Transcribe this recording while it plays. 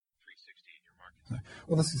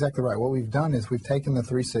Well, that's exactly right. What we've done is we've taken the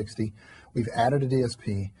 360, we've added a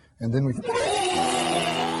DSP, and then we've...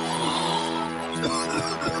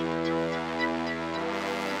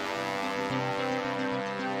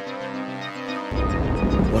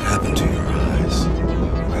 What happened to your eyes?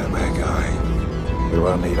 Well, my guy, you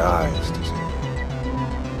will need eyes to see.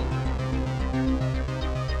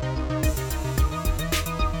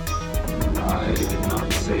 I did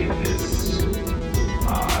not say this.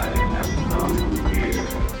 I am not here.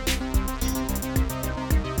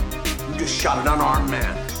 You just shot an unarmed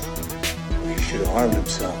man. He should have harmed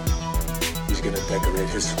himself. He's gonna decorate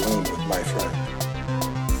his swoon with my friend.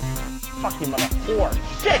 Fucking mother whore.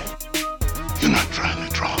 Shit! You're not trying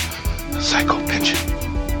to draw a psycho pension.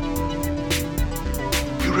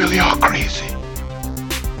 You really are crazy.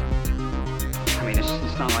 I mean,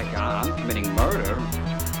 it's not like I'm committing murder.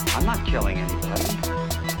 I'm not killing anybody.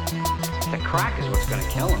 The crack is what's gonna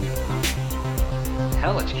kill him.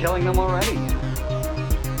 Hell, it's killing them already.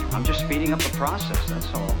 I'm just speeding up the process,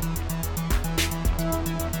 that's all.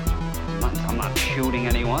 I'm not shooting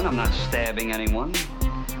anyone, I'm not stabbing anyone.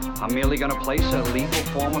 I'm merely gonna place a lethal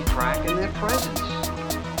form of crack in their presence.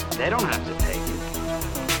 They don't have to take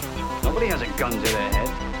it. Nobody has a gun to their head.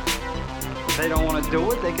 If they don't want to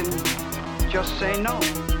do it, they can just say no.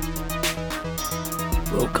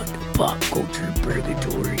 Welcome to Pop Culture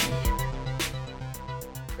Purgatory.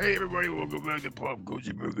 Hey everybody, welcome back to Pop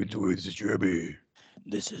Culture Purgatory. This is Jeremy.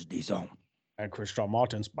 This is D-Zone. And Christian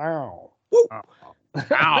Martins. Bow. Woo. Ow.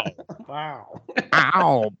 Wow. Ow.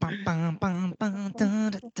 Ow.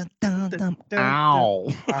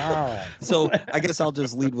 Wow. So I guess I'll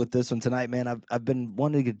just lead with this one tonight, man. I've been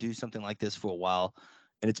wanting to do something like this for a while,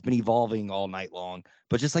 and it's been evolving all night long.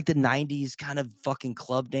 But just like the 90s kind of fucking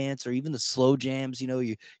club dance, or even the slow jams, you know,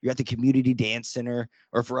 you're at the community dance center,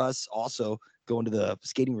 or for us also going to the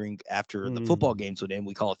skating rink after the football games would end.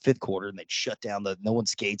 We call it fifth quarter, and they'd shut down no one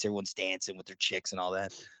skates, everyone's dancing with their chicks and all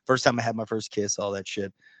that. First time I had my first kiss, all that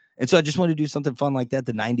shit. And so I just wanted to do something fun like that,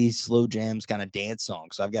 the 90s slow jams kind of dance song.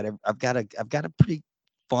 So I've got a pretty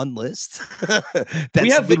fun list.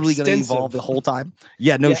 That's literally going to evolve the whole time.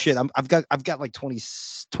 Yeah, no shit. I've got like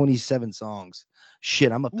 27 songs.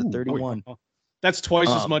 Shit, I'm up to 31. That's twice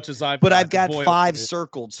as much as I've. But I've got 5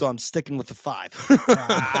 circled, so I'm sticking with the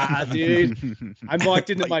 5. Dude, I'm locked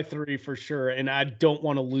into my 3 for sure, and I don't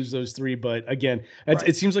want to lose those 3. But again,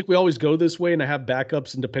 it seems like we always go this way, and I have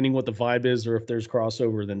backups, and depending what the vibe is, or if there's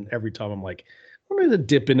crossover, then every time I'm like, I'm going to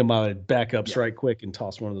dip into my backups right quick and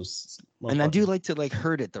toss one of those. And I do like to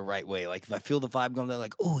hurt it the right way. Like if I feel the vibe going, they're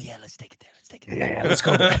like, oh yeah, let's take it there. Let's take it there. Yeah, let's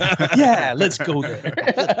go there. Yeah, let's go there.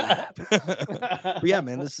 But yeah,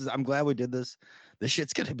 man, I'm glad we did this. This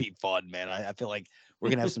shit's going to be fun, man. I feel like we're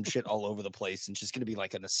going to have some shit all over the place, and just going to be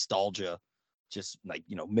like a nostalgia, just like,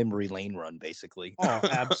 memory lane run, basically. Oh,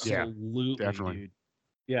 absolutely, definitely. dude.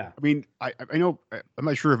 Yeah. I mean, I know, I'm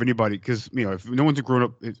not sure if anybody, because, if no one's grown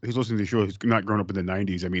up, who's listening to the show, who's not grown up in the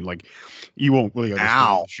 90s, I mean, like, you won't really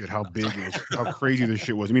understand shit, how big it was, how crazy this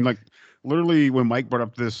shit was. I mean, like, literally, when Mike brought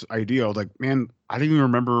up this idea, I was like, man, I didn't even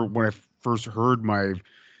remember when I first heard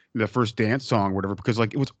the first dance song or whatever, because,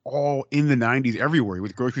 like, it was all in the 90s everywhere,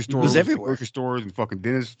 with grocery stores. It was everywhere. Grocery stores and fucking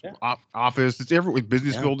dentist office. It's everywhere, with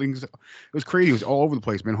business buildings. It was crazy. It was all over the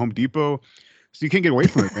place, man. Home Depot. So you can't get away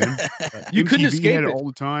from it, man. You couldn't MTV escape had it all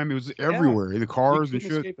the time. It was everywhere in the cars and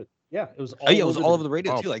shit. Yeah, it was. It was all over the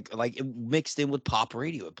radio too. Like it mixed in with pop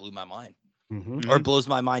radio. It blew my mind. Or it blows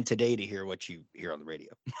my mind today to hear what you hear on the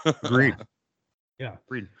radio. Agreed. Yeah.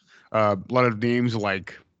 Agreed. A lot of names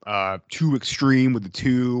like Too Extreme with the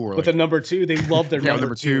 2, or with the number 2. They love their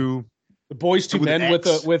number 2. The Boys to Men with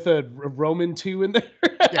a Roman 2 in there.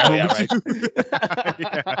 Right.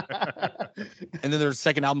 And then their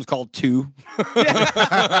second album's called 2.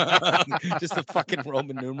 Just a fucking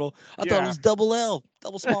Roman numeral. I thought it was double L,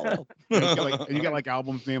 double small L. You got like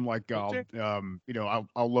albums named like I'll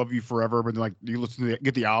Love You Forever, but then, like, you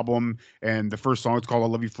get the album, and the first song is called I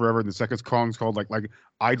Love You Forever, and the second song's called like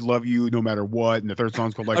I'd Love You No Matter What, and the third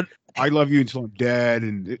song's called like I Love You Until I'm Dead,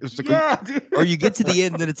 and it's like or you get to the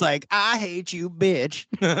end and it's like I hate you, bitch.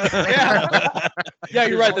 Yeah,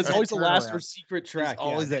 you're right. There's always a last or secret track. There's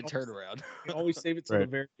always that turnaround. You always save it to the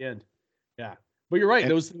very end. Yeah, but you're right.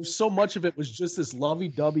 There was so much of it was just this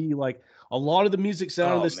lovey-dovey. Like a lot of the music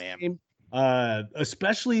sounded the same.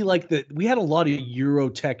 Especially like we had a lot of Euro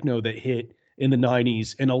techno that hit in the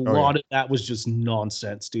 90s, and a lot of that was just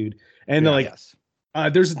nonsense, dude. And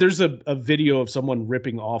there's a video of someone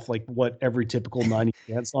ripping off like what every typical 90s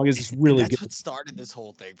dance song is. It's really good. That's what started this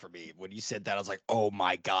whole thing for me. When you said that, I was like, oh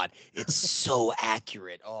my God, it's so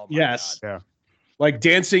accurate. Oh my God. Yeah. like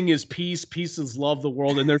dancing is peace, peace is love the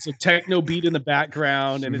world, and there's a techno beat in the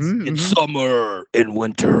background, and it's summer, in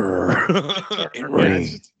winter, in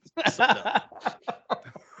rain.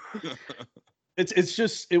 It's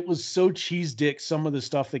just, it was so cheese dick, some of the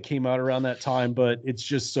stuff that came out around that time, but it's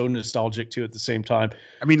just so nostalgic too at the same time.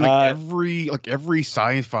 I mean, every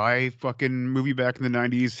sci-fi fucking movie back in the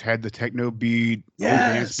 90s had the techno beat,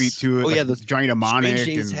 dance beat to it. Oh yeah, the Giant Demonic.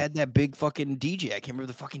 Strange Days had that big fucking DJ. I can't remember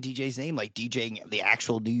the fucking DJ's name, like DJing the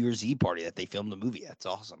actual New Year's Eve party that they filmed the movie. That's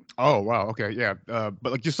awesome. Oh wow, okay, yeah. But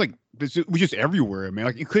like it was just everywhere, man.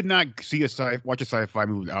 Like you could not watch a sci-fi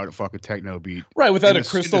movie without a fucking techno beat. Right, without a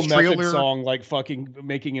Crystal Method song like fucking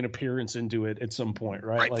making an appearance into it at some point,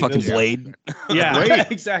 right? Like fucking Blade. Yeah,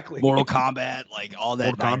 exactly. Mortal Kombat, like all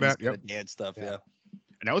that Mortal Kombat, dance stuff, yeah.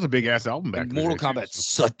 And that was a big ass album back then. Mortal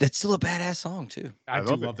Kombat, that's still a badass song too. I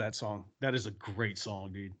do love that song. That is a great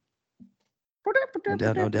song, dude. No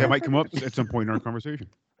doubt. That might come up at some point in our conversation.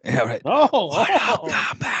 Yeah, right. Mortal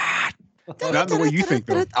Kombat. Not the way you think,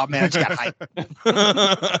 though. Oh man, I just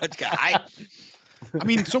got hype. I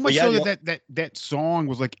mean, so much so that song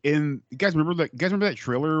was like in. You guys remember that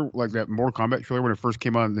trailer, like that Mortal Kombat trailer when it first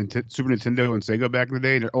came out on Super Nintendo and Sega back in the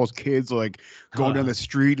day, and all those kids like going down the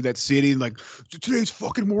street of that city and like today's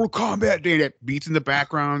fucking Mortal Kombat day. That beats in the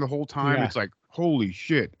background the whole time. Yeah. It's like holy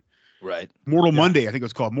shit. Right. Mortal Monday, I think it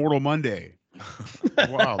was called Mortal Monday.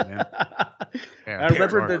 Wow, man. Yeah, I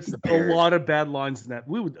remember there's a lot of bad lines in that.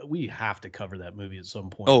 We have to cover that movie at some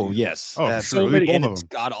point. Oh, yes. Oh, so many, and it's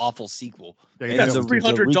god awful sequel. Yeah, that's a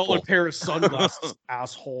 $300 pair of sunglasses,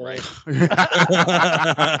 asshole. Right.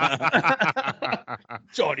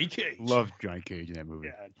 Johnny Cage. Love Johnny Cage in that movie.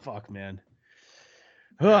 Yeah, fuck, man.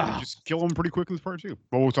 Just kill him pretty quick in this part too.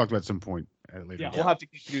 But we'll talk about it at some point later. Yeah, we'll have to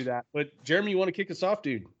get through that. But Jeremy, you want to kick us off,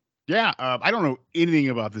 dude? Yeah, I don't know anything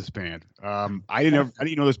about this band. I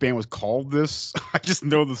didn't know this band was called this. I just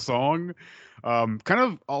know the song. Kind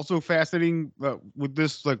of also fascinating with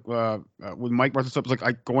this, like when Mike brought this up, it's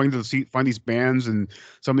like going to find these bands and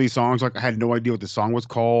some of these songs. Like I had no idea what the song was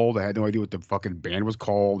called. I had no idea what the fucking band was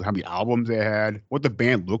called, how many albums they had, what the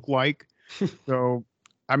band looked like.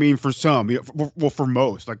 I mean, for some, for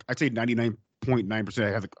most, like I'd say 99.9%,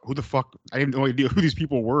 I have like, who the fuck? I had no idea who these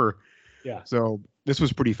people were. Yeah. So this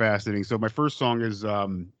was pretty fascinating. So my first song is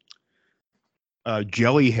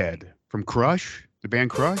Jellyhead from Crush, the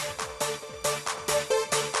band Crush.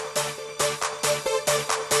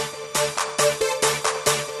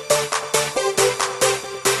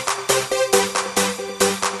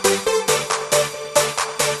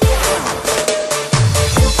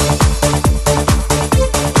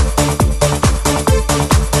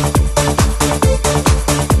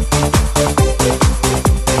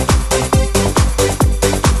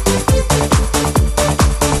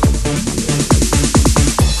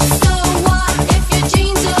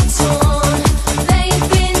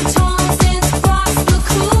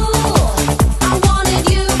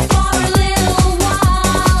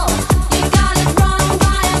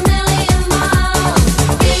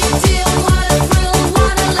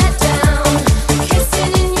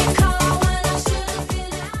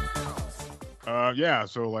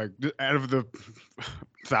 So like out of the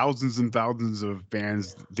thousands and thousands of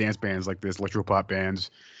bands, dance bands like this, electropop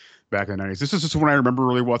bands back in the 90s, this is just one I remember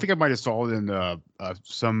really well. I think I might have saw it in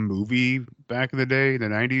some movie back in the day, in the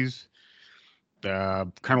 90s.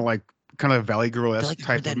 Kind of Valley Girl-esque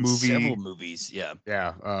type of movie. Several movies, yeah.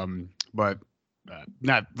 Yeah, but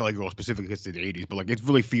not Valley Girl specifically because it's the 80s, but like it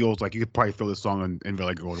really feels like you could probably throw this song in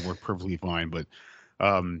Valley Girl and work perfectly fine. But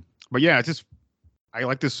yeah, it's just. I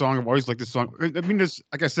like this song. I've always liked this song. I mean,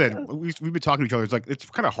 like I said, we've been talking to each other. It's like it's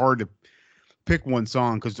kind of hard to pick one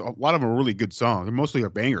song because a lot of them are really good songs. And mostly are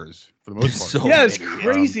bangers for the most part. So yeah, it's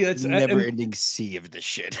crazy. That's never-ending sea of this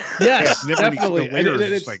shit. Yes, definitely.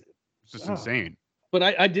 It's just insane. But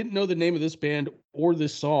I didn't know the name of this band or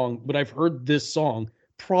this song, but I've heard this song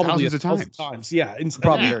probably thousands of times. Yeah,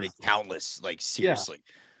 probably heard it countless. Like seriously,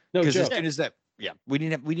 no joke. As soon as that. Yeah, we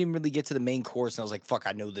didn't really get to the main chorus, and I was like, "Fuck,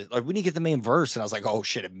 I know this." Like, we didn't get the main verse, and I was like, "Oh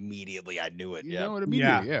shit!" Immediately, I knew it. You know it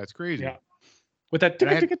immediately. Yeah, it's crazy. Yeah. With that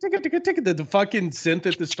the fucking synth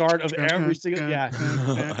at the start of every single like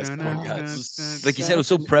you said, it was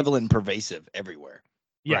so prevalent and pervasive everywhere.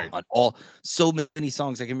 Yeah, on all so many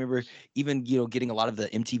songs. I can remember even getting a lot of the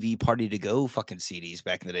MTV Party to Go fucking CDs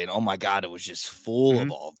back in the day, and oh my god, it was just full of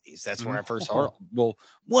all of these. That's where I first heard. Well,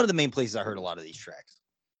 one of the main places I heard a lot of these tracks.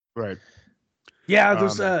 Right. Yeah,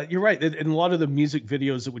 there's you're right. In a lot of the music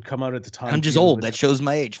videos that would come out at the time. I'm just old. That shows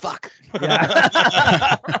my age. Fuck.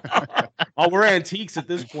 Yeah. Oh, we're antiques at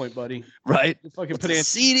this point, buddy. Right. You fucking put a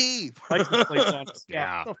CD. License plates on us.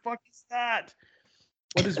 Yeah. What the fuck is that?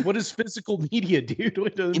 What is physical media, dude?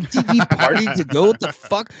 MTV Party to Go? What the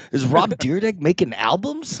fuck? Is Rob Dyrdek making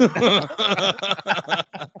albums?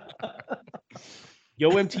 Yo,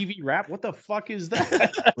 MTV Rap? What the fuck is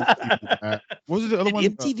that? What was the other one?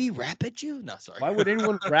 MTV Rap at you? No, sorry. Why would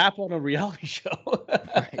anyone rap on a reality show?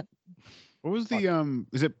 Right. What was the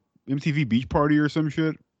is it MTV Beach Party or some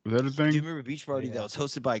shit? Was that a thing? Do you remember Beach Party that was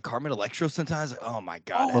hosted by Carmen Electro sometimes? Oh my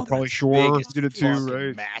god. Or probably Shore did it too,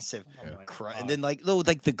 right? Massive. And then like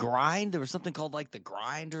the grind, there was something called like the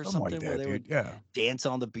grind or something like where that, they would dance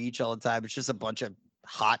on the beach all the time. It's just a bunch of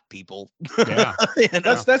hot people. Yeah.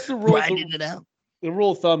 That's the rule. Grinding it out. The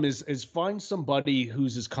rule of thumb is find somebody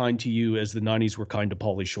who's as kind to you as the 90s were kind to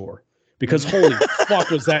Pauly Shore. Because holy fuck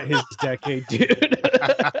was that his decade, dude.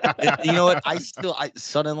 You know what?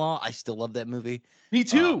 Son-in-Law, I still love that movie. Me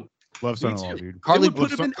too. Love Son-in-Law, dude. Carly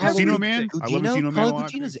Encino Man. I love Encino Man a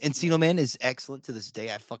lot. Encino Man is excellent to this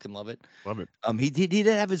day. I fucking love it. Love it. He did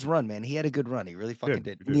have his run, man. He had a good run. He really fucking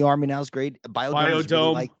did. In the Army now is great.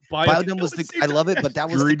 Biodome. Really Biodome was I love it, but that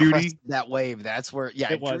was Jury the Duty. That wave. That's where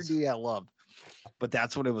it was. Jury Duty I loved. But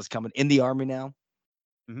that's when it was coming. In the Army now.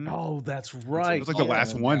 Mm-hmm. Oh, that's right. It was like the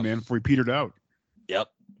last one, man, before he petered out. Yep.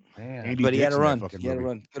 Man. But he had a run. He had a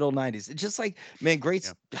run. Good old 90s. It's just like, man,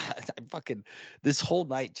 great. Yeah. This whole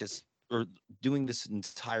night or doing this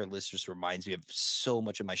entire list just reminds me of so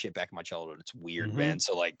much of my shit back in my childhood. It's weird, man.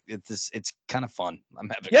 So like it's kind of fun. I'm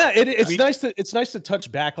having it's nice to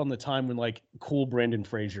touch back on the time when like cool Brendan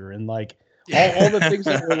Fraser and like all the things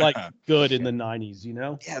that were like good in the 90s, you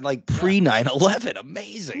know? Yeah, like pre 9/11.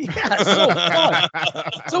 Amazing. Yeah, so fun.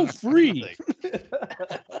 So free.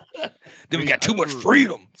 Then we got too much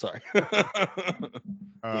freedom. Sorry.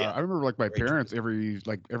 I remember like my parents every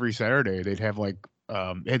Saturday they'd have like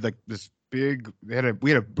they had like this big we had a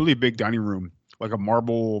really big dining room, like a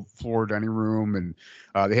marble floor dining room, and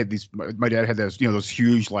they had these my dad had those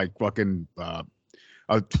huge like fucking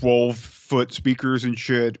 12-foot speakers and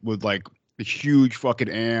shit with like a huge fucking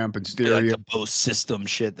amp and stereo. Like the Bose system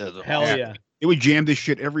shit. Hell yeah. It would jam this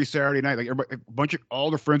shit every Saturday night. Like everybody, all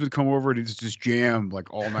the friends would come over and just jam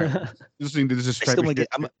like all night. Listening to this type of shit.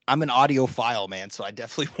 I'm an audiophile, man, so I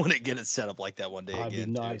definitely want to get it set up like that one day That'd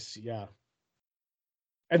again. Be nice, yeah.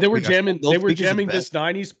 And they were jamming. They were jamming this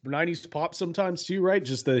 '90s pop sometimes too, right?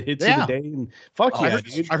 Just the hits of the day. And fuck yeah,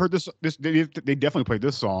 dude. I heard this. They definitely played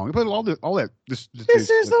this song. They played all that. This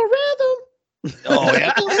is the rhythm. Oh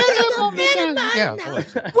yeah. Yeah.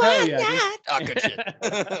 Hell yeah. Oh, good shit.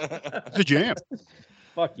 It's a jam.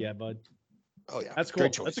 Fuck yeah, bud. Oh yeah. That's cool.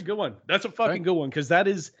 That's a good one. That's a fucking good one because that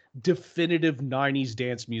is definitive '90s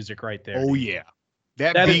dance music right there. Oh yeah.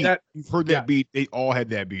 That beat. You've heard that beat. They all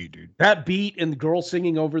had that beat, dude. That beat and the girl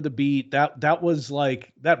singing over the beat. That was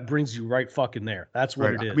like that brings you right fucking there. That's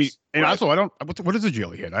what it is. I mean, and also I don't. What is a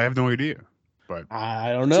jelly head? I have no idea. But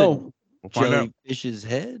I don't know. We'll find out. Jellyfish's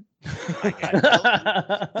head.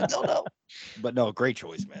 I don't know. But no, great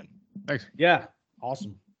choice, man. Thanks. Yeah,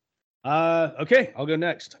 awesome. Okay, I'll go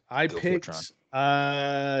next. I picked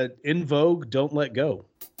In Vogue, Don't Let Go.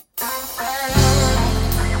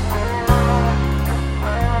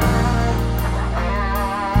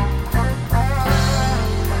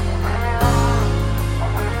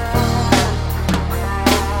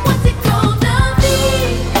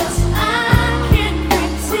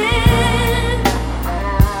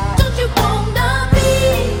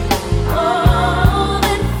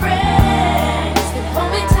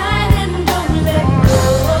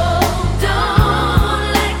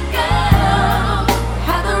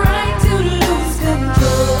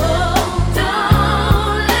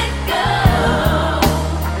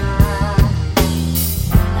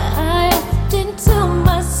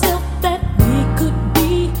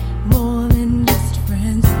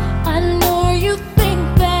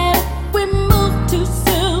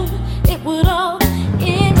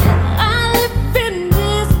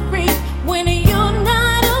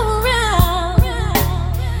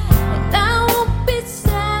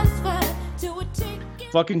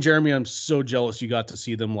 Fucking Jeremy, I'm so jealous you got to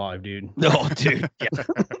see them live, dude. No, dude. Yeah.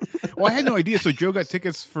 Well, I had no idea. So Joe got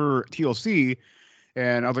tickets for TLC,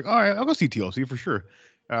 and I was like, all right, I'll go see TLC for sure.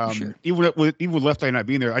 Sure. Even with Left Eye not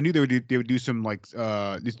being there, I knew they would do some like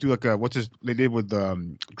they did with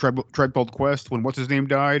Tribe Called Quest when what's his name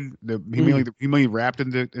died. He mainly rapped in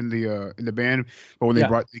the band, but when they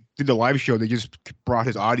did the live show, they just brought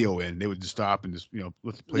his audio in. They would just stop and just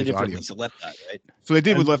play his audio. Left Eye, right? So they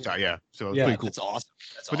did with Left Eye, yeah. So it's pretty cool. That's awesome.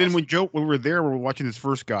 Then when we were there, we were watching this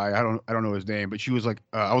first guy. I don't know his name, but she was like,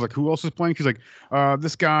 I was like, who else is playing? She's like,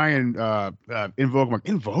 this guy and In Vogue. I'm like,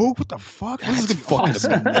 In Vogue? What the fuck? This is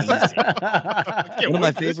fucking amazing. One of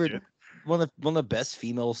my favorite one of the best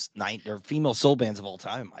female soul bands of all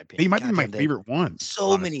time, in my opinion. He might be my favorite one.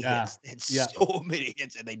 So many hits. Yeah. So many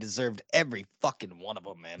hits, and they deserved every fucking one of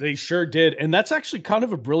them, man. They sure did, and that's actually kind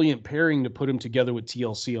of a brilliant pairing to put him together with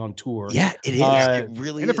TLC on tour. Yeah, it is. It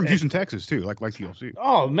really And they're is. from Houston, Texas too, like TLC.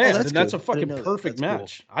 Oh man, that's that's a good. I fucking didn't know that. perfect That's cool.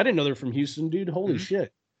 match. I didn't know they're from Houston, dude. Holy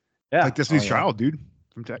shit. Yeah. Like Destiny's yeah. Child, dude,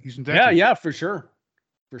 from Houston, Texas. Yeah, for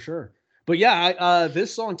sure. But yeah,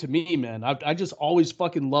 this song to me, man, I just always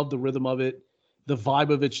fucking love the rhythm of it. The vibe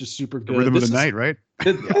of it's just super The good. rhythm of This the is- night, right?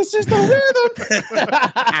 This is the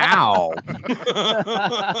rhythm. Ow.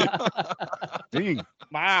 Dang.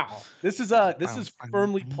 Wow. This is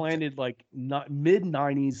firmly planted like mid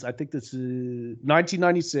 90s. I think this is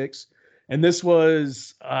 1996. And this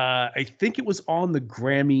was I think it was on the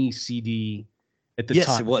Grammy CD at the time.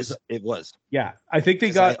 Yes, it was. It was. Yeah. I think they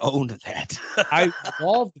 'Cause got I owned that. I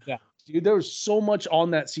loved that. Dude, there was so much on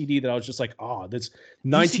that CD that I was just like, oh, that's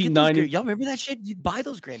You used to get those 1990. Y'all remember that shit? You'd buy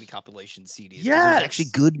those Grammy compilation CDs. 'cause it was Yes. actually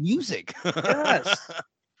good music. Yes.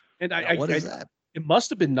 And What is that? it must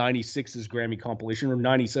have been 96's Grammy compilation or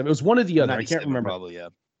 97. It was one or the other. I can't 97 remember. Probably, yeah.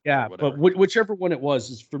 Yeah, whatever. but whichever one it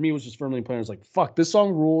was, for me, was just firmly playing. I was like, fuck, this song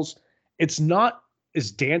rules. It's not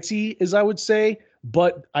as dancey as I would say,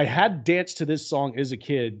 but I had danced to this song as a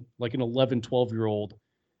kid, like an 11, 12-year-old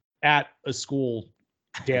at a school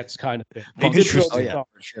dance kind of thing. They did throw Interesting. Oh, the yeah, song,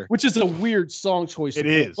 for sure. which is a weird song choice. It to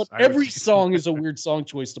pull, is. But I would every say- song is a weird song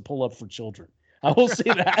choice to pull up for children. I will say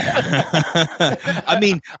that. I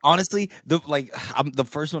mean, honestly, the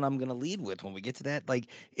first one I'm gonna lead with when we get to that, like,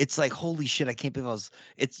 it's like, holy shit, I can't believe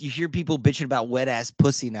you hear people bitching about wet ass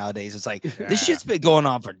pussy nowadays. It's like this shit's been going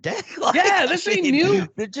on for decades. Like, Yeah, this ain't new.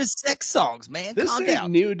 They're just sex songs, man. This Calm ain't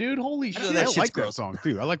down. new, dude. Holy I know shit. that I shit's like that gross. song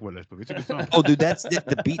too. I like what it is, but it's a good song. Oh, dude,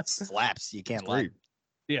 the beat slaps. You can't lie. Great.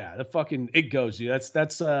 Yeah, the fucking it goes, dude. That's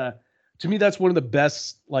to me, that's one of the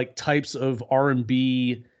best like types of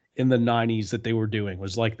R&B in the 90s that they were doing.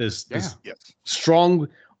 Was like this Yes. strong.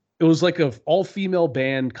 It was like a all female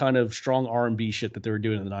band kind of strong R&B shit that they were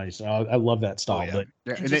doing in the 90s. So I love that style. yeah. But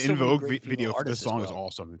Yeah, And and just the so In many Vogue great female video for this artists as song is well.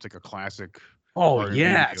 awesome. It's like a classic. oh R&B video.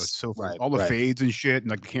 yes, It's so Right, all the right. fades and shit,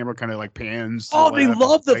 and like the camera kind of like pans. to oh the they left,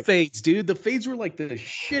 love the right? fades, dude. The fades were like the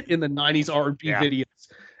shit in the 90s R&B Yeah. videos.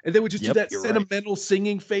 And they would just Yep, do that you're right. sentimental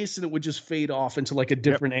singing face, and it would just fade off into like a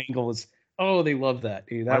different angle. It's they love that.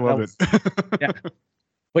 Dude. I That love was- it.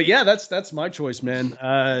 But yeah, that's my choice, man.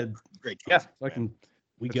 Great. Yeah, choice. fucking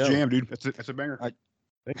we That's go. a jam, dude. That's a banger.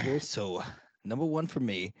 Thanks, boys. So, number one for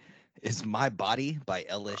me is My Body by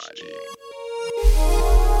LSG.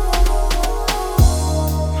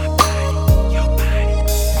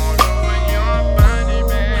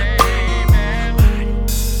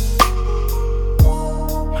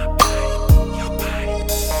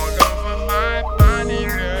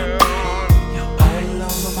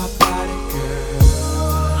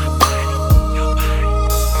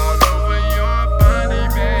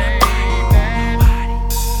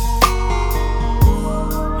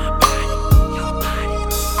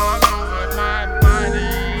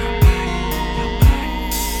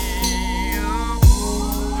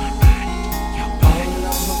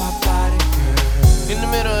 In the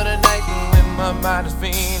middle of the night when my mind is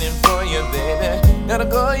fiending for you, baby. Gotta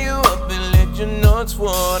call you up and let you know it's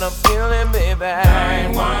what I'm feeling, baby.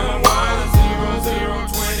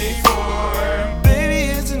 911-0024.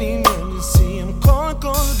 Baby, it's an emergency. I'm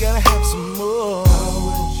calling, gotta have some more. How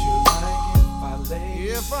would you like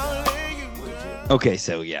if I lay you down? Okay,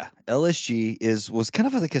 so yeah, LSG was kind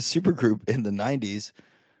of like a super group in the 90s.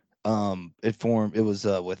 It was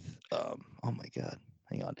with oh my god,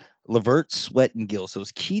 hang on. Levert, Sweat, and Gill. So it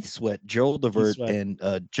was Keith Sweat, Gerald Levert, Sweat. and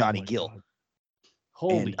Johnny Oh my Gill. God.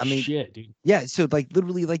 Holy I mean, shit, dude. Yeah, so like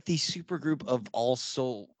literally like the super group of all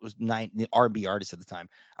soul the R&B artists at the time.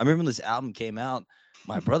 I remember when this album came out,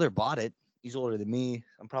 my brother bought it. He's older than me.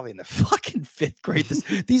 I'm probably in the fucking 5th grade.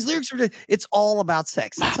 These lyrics are it's all about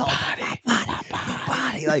sex. It's all about my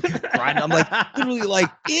body. Like grinding. I'm like literally like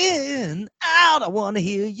in, out. I want to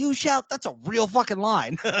hear you shout. That's a real fucking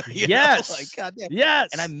line. You know? Yes. Like goddamn. Yes.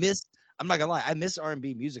 And I'm not gonna lie, I miss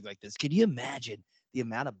R&B music like this. Can you imagine the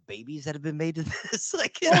amount of babies that have been made to this?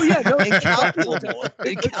 Like, Oh yeah, no, incalculable.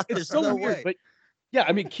 it's There's so no weird. way. But yeah,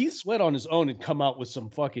 I mean, Keith Sweat on his own had come out with some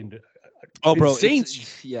fucking Oh, bro, insane.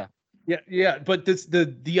 yeah. Yeah. But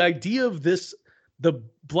the idea of the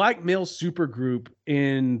black male supergroup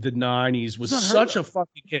in the 90s was It's unheard such a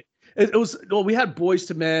fucking hit. It was we had Boys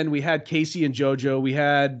to Men, we had Casey and JoJo, we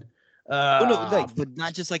had Well, no, like, but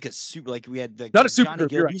not just like a super. Like we had like Not a super Johnny group,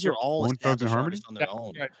 Gill. you're right. These are all Bone Thugs and established Harmony? artists on their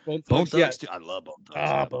own. Bone Bone Thugs, yeah. Thugs, dude. I love Bone Thugs.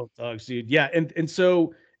 Ah, yeah. Bone Thugs, dude. Yeah, and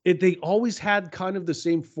so they always had kind of the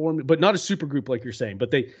same formula, but not a super group like you're saying.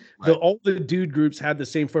 But Right. all the dude groups had the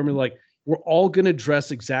same formula. Like, we're all gonna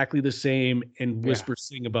dress exactly the same and whisper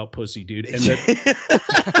sing about pussy, dude. And so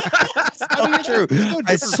true.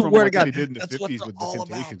 I swear to God, they did in the that's what 50s they're with the all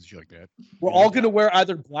Temptations, shit like that. we're all gonna wear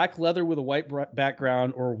either black leather with a white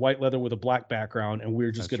background or white leather with a black background, and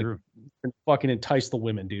we're just That's gonna true. fucking entice the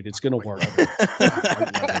women, dude. It's gonna work. So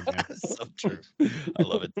true. I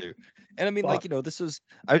love it too. And I mean, like, you know, this was,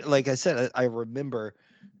 like I said, I remember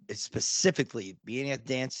it specifically being at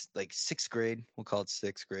dance, like 6th grade. We'll call it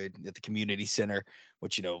 6th grade at the community center,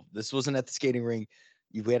 which, you know, this wasn't at the skating rink.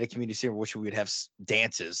 We had a community center which we would have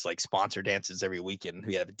dances, like sponsor dances every weekend.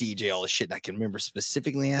 We had a DJ, all this shit. And I can remember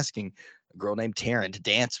specifically asking a girl named Taryn to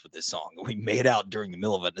dance with this song. We made out during the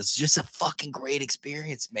middle of it. It's just a fucking great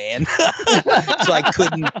experience, man. So I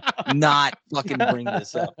couldn't not fucking bring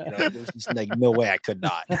this up. You know, there's just like no way I could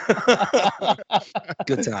not.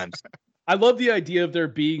 Good times. I love the idea of there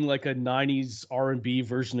being like a 90s R&B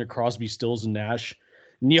version of Crosby, Stills, and Nash.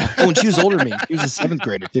 Yeah. Oh, and she was older than me. She was a 7th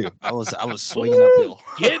grader too. I was swinging uphill.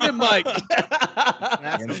 Get him, Mike.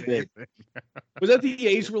 Damn straight. Was that the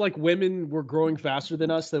age where like women were growing faster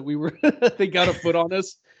than us, that we were they got a foot on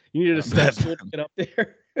us? You needed a step stool to get up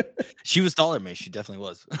there. She was taller than me. She definitely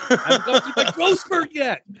was. I haven't got to the growth spurt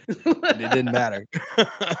yet. It didn't matter.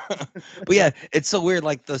 But yeah, it's so weird.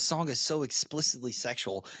 Like, the song is so explicitly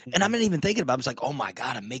sexual, and I'm not even thinking about it. It's like, oh my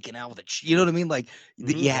God, I'm making out with a you know what I mean? Like,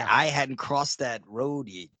 yeah, I hadn't crossed that road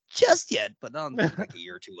just yet, but like a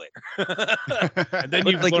year or two later. And then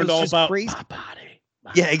you've like, learned all about crazy. my body.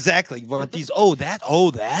 Yeah, exactly. But these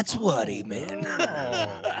that's what he meant.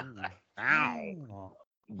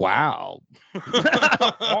 Wow.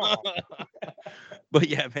 But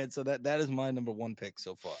yeah, man, so that is my number 1 pick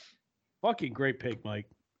so far. Fucking great pick, Mike.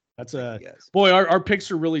 That's Yes. boy, our picks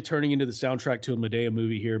are really turning into the soundtrack to a Medea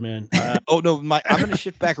movie here, man. Oh no, I'm gonna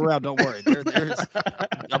shift back around. Don't worry.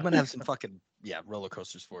 I'm gonna have some fucking roller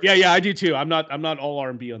coasters for you. Yeah, I do too. I'm not all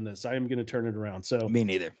R&B on this. I am gonna turn it around. So Me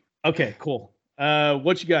neither. okay, cool.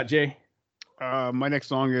 What you got, Jay? My next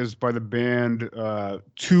song is by the band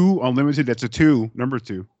 2 Unlimited. That's a 2, number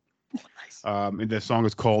 2. Nice. And the song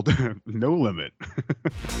is called No Limit.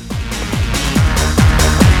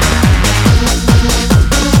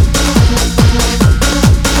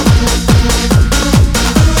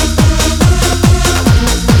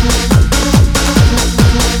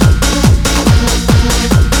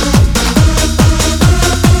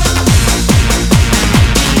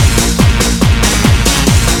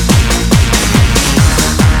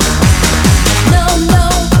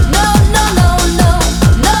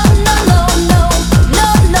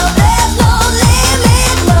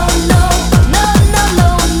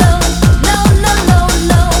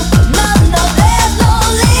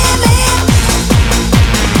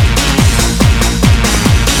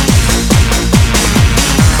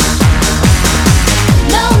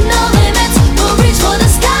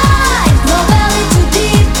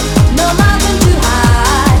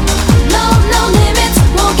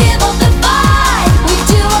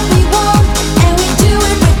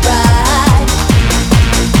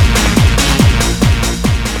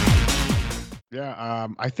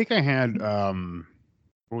 I think I had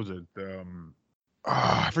what was it?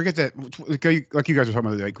 I forget that. Like you guys were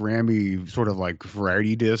talking about, like Grammy sort of like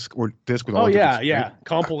variety disc with all.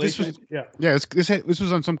 Compilation. This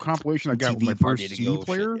was on some compilation I got with my first CD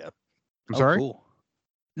player. Shit, yeah. I'm sorry. Cool.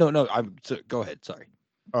 No. Go ahead. Sorry.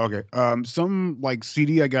 Okay. Some like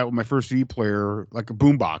CD I got with my first CD player, like a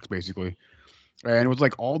boombox basically, and it was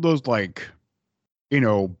like all those like,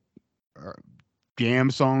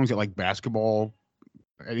 jam songs at like basketball,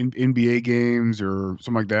 at NBA games or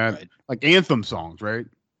something like that, right. Like anthem songs, right?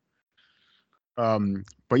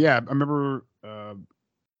 But yeah, I remember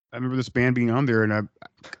this band being on there, and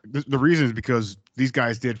the reason is because these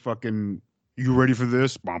guys did fucking. You ready for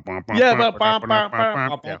this? Yes,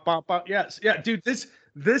 yeah, dude.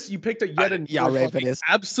 This you picked a yet another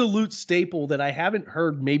absolute staple that I haven't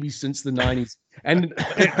heard maybe since the 90s, and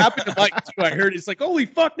it happened to Mike too. I heard it's like, holy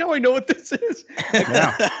fuck, now I know what this is.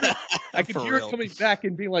 I could hear it coming back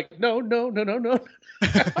and being like, no.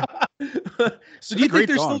 So do you think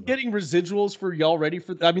they're still getting residuals for Y'all Ready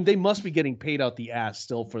for? I mean, they must be getting paid out the ass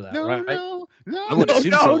still for that, right? No.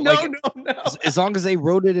 As long as they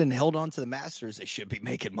wrote it and held on to the masters, they should be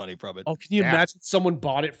making money from it. Oh, can you imagine someone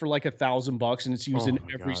bought it for like $1,000 and it's used in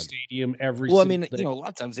every stadium, Well, I mean, a lot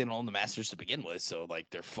of times they don't own the masters to begin with, so like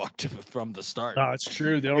they're fucked from the start. Oh, it's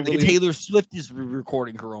true. They don't Taylor Swift is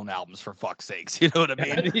recording her own albums, for fuck's sakes. You know what I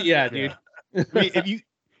mean? Yeah, dude. I mean,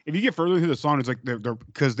 if you get further into the song, it's like they're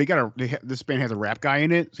because this band has a rap guy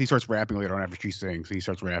in it. So he starts rapping later on after she sings. So he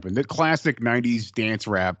starts rapping the classic '90s dance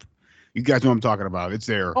rap. You guys know what I'm talking about. It's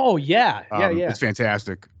there. Oh yeah, yeah. It's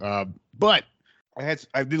fantastic. But I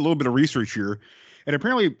did a little bit of research here, and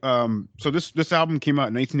apparently, so this album came out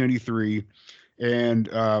in 1993,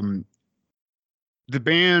 and the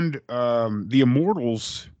band, the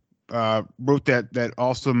Immortals, wrote that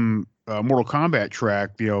awesome Mortal Kombat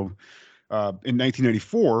track, in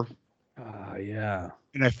 1994. Yeah.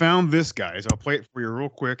 And I found this, guys. I'll play it for you real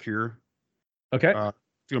quick here. Okay.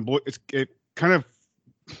 It kind of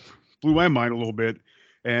blew my mind a little bit.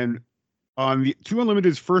 And on the Two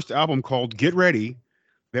Unlimited's first album called Get Ready,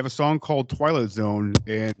 they have a song called Twilight Zone,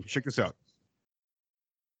 and check this out.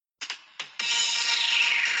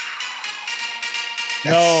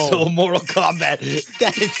 No. So Mortal Kombat.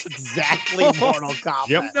 That is exactly Mortal Kombat.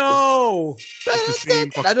 Yep. No. It's the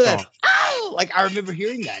same I know that. song. Oh, like I remember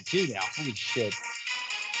hearing that too now. Holy shit.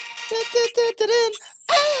 It's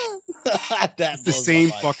the same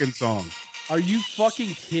fucking song. Are you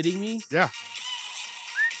fucking kidding me? Yeah.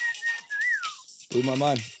 Blew my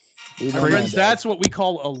mind. Friends, that's what we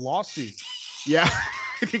call a lawsuit. Yeah.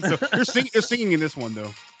 I think so. They're singing in this one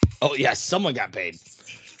though. Oh yeah, someone got paid.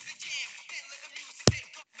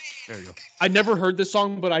 There you go. I never heard this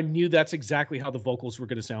song, but I knew that's exactly how the vocals were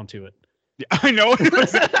going to sound to it. Yeah, I know.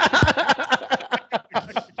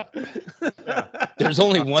 There's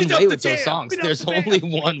only one way with those songs. There's only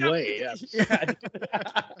one way. Yeah.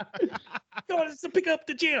 Go to pick up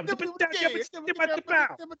the jam.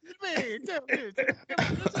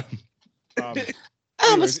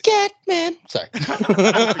 I'm a scat man. Sorry.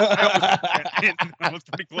 I was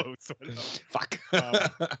pretty close. Fuck.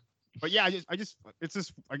 But yeah, it's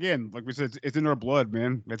just again, like we said, it's in our blood,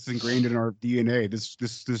 man. It's ingrained in our DNA.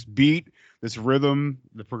 This beat, this rhythm,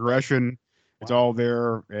 the progression, it's all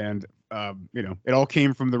there, and it all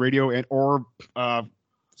came from the radio or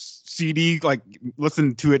CD. Like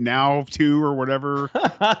listen to it now too, or whatever.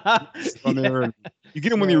 On there, and you get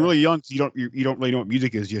them when you're really young, so you don't really know what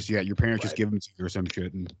music is just yet. Your parents just give them to you or some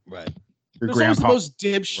shit, and right. There's always the most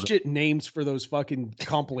dipshit names for those fucking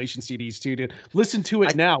compilation CDs too, dude. Listen to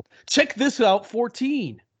it now. Check this out,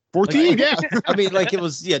 14. 14, yeah. I mean, like it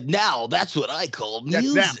was, now that's what I call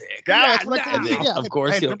music. That's of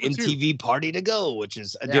course, MTV Party to Go, which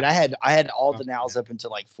is, dude, I had all the nows up until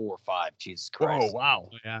like 4 or 5. Jesus Christ. Oh, wow.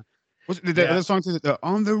 Yeah. The other song says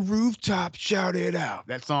on the rooftop, shout it out.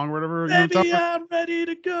 That song, or whatever. Baby, I'm ready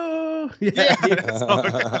to go. Yeah.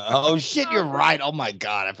 Oh shit, you're right. Oh my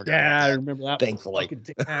god, I forgot. Yeah, I remember that. Thankfully,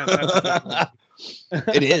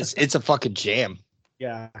 it is. It's a fucking jam.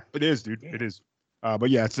 Yeah, it is, dude. It is. But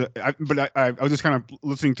yeah, I was just kind of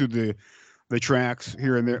listening to the tracks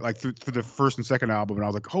here and there, like through the first and second album, and I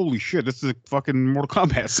was like, holy shit, this is a fucking Mortal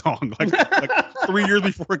Kombat song. like 3 years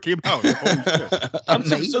before it came out. Like, holy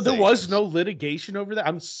shit. So there was no litigation over that?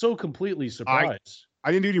 I'm so completely surprised.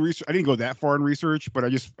 I didn't do any research. I didn't go that far in research, but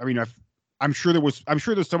I'm sure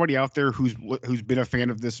there's somebody out there who's been a fan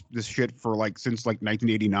of this shit for since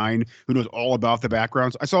 1989, who knows all about the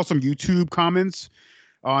backgrounds. I saw some YouTube comments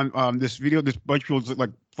on this video. This bunch of people like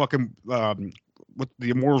fucking what the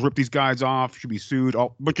Immortals ripped these guys off, should be sued. A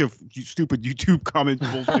bunch of stupid YouTube comment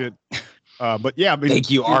bullshit. But yeah,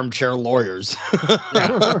 thank you, armchair lawyers.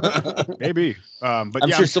 Maybe. But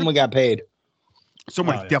I'm sure someone got paid.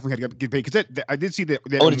 Someone definitely had to get paid because I did see that.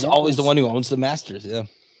 And it's always the one who owns the masters. Yeah.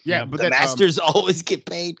 Yeah, but the masters always get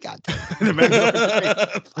paid. God damn.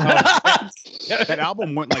 That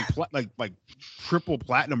album went like triple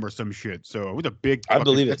platinum or some shit. So it was a big. I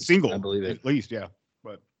believe it. Single. I believe it. At least, yeah.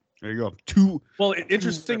 But there you go. Two. Well,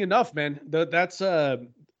 interesting enough, man. That's so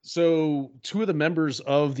 2 of the members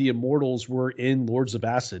of the Immortals were in Lords of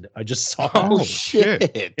Acid. I just saw. Oh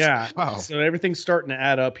shit! Yeah. Wow. So everything's starting to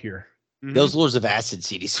add up here. Mm-hmm. Those Lords of Acid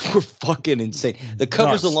CDs were fucking insane. The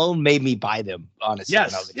covers alone made me buy them, honestly.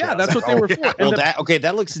 Yes. When I was a kid. Yeah, that's what they were for. Well,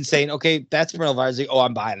 that looks insane. Okay, that's from Elvira. Oh,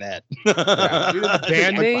 I'm buying that. The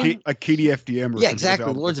band name? A KDFDM. Yeah,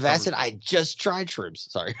 exactly. Lords of Acid. I just tried shrooms.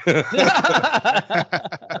 Sorry.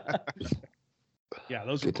 Yeah,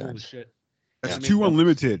 those were cool as shit. That's Two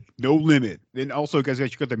Unlimited, No Limit. And also, guys, you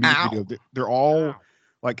got the music video. They're all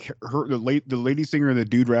like the lady singer and the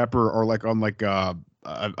dude rapper are like on like a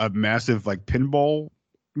massive like pinball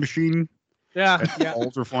machine. Yeah,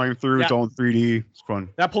 balls are flying through. Yeah. It's all in 3D. It's fun.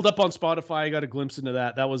 That pulled up on Spotify. I got a glimpse into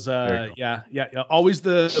that. That was yeah. Always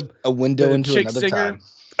a window into another singer. time.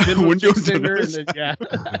 Bimbo chick singer, and then,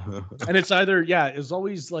 and it's either it's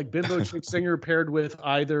always like bimbo chick singer paired with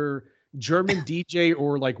either German DJ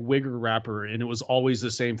or like Wigger rapper, and it was always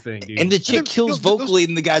the same thing, dude. And the chick kills vocally,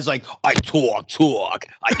 and the guy's like, I talk.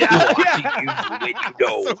 I talk to you when you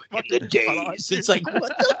know in the days. It's like,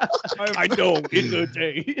 what the fuck? I know in the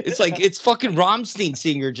day. It's like, it's fucking Rammstein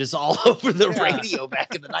singer just all over the radio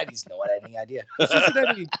back in the 90s. No one had any idea.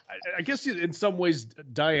 Cincinnati, I guess in some ways,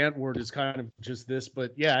 Diane Ward is kind of just this,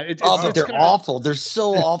 but yeah. But they're awful. They're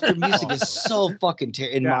so awful. Their music is so fucking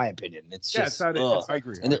terrible, in my opinion. It's just, I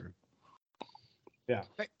agree. Yeah,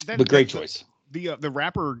 but great choice. The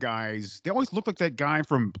rapper guys, they always look like that guy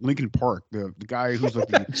from Linkin Park, the guy who's like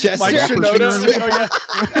the Mike Shinoda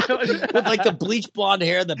with like the bleach blonde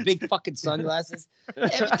hair, the big fucking sunglasses.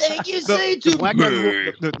 Everything you say to black me.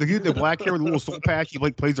 The black hair with a little soul patch. He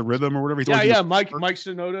like plays the rhythm or whatever. Mike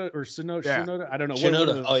Shinoda or Shinoda. I don't know.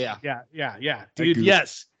 Shinoda. Oh yeah. Yeah. Dude,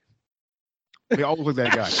 yes. They all look like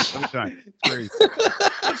that guy every time. It's crazy.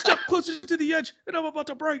 I'm stuck closer to the edge, and I'm about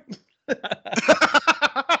to break.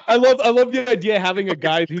 I love the idea of having a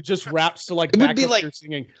guy who just raps to like. It would be like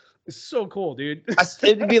singing. It's so cool, dude.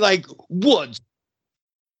 It'd be like once,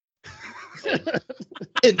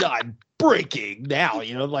 and I'm breaking now.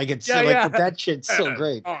 You know, like it's that shit's so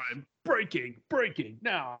great. I'm breaking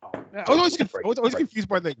now. I was always confused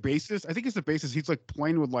by the bassist. I think it's the bassist. He's like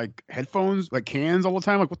playing with like headphones, like cans all the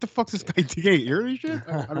time. Like, what the fuck's this guy doing? Ear and shit?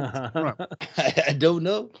 I don't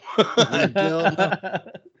know.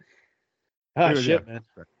 Shit, man.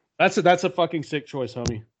 That's a fucking sick choice,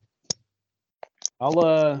 homie.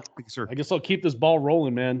 I guess I'll keep this ball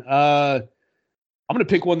rolling, man. I'm gonna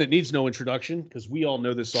pick one that needs no introduction because we all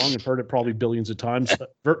know this song and heard it probably billions of times.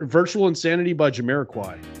 Virtual Insanity by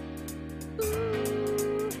Jamiroquai.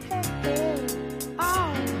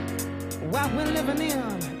 What we're living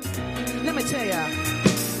in, let me tell ya.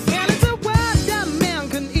 Well, it's a world that man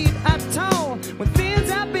can eat at all. When things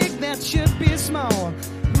are big, that should be small.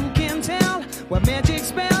 Who can tell what magic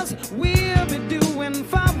spells we'll be doing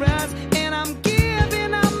for us? And I'm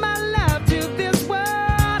giving all my love to this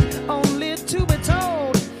world, only to be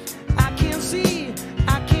told I can't see,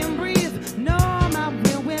 I can't breathe, no, my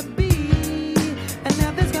will will be. And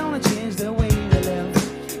nothing's gonna change the way we live,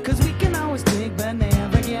 'cause we can always take but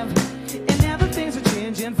never give.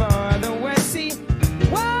 For the worse, see,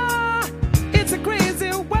 wow, it's a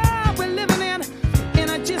crazy world we're living in,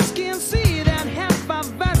 and I just can't see that half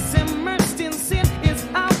of us immersed in sin is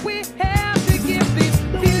all we have to give these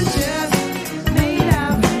futures made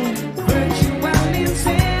of virtual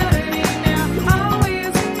insanity. Now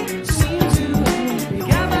always seem to be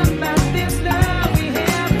gathered about this love we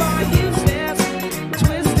have for useless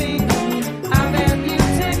twisting of that new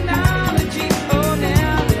technology. Oh,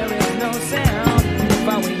 now there is no sound.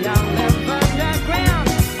 But we all live underground,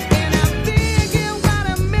 and I'm thinking what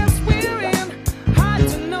a mess we're in. Hard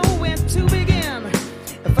to know where to begin.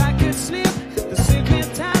 If I could slip the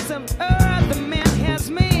secret ties of earth the man has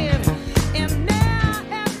made, and now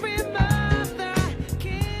every mother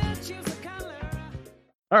can choose a color.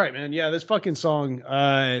 All right, man. Yeah, this fucking song.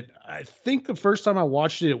 I think the first time I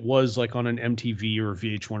watched it was like on an MTV or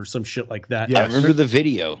VH1 or some shit like that. Yeah, I remember the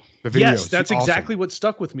video. Yes, that's exactly what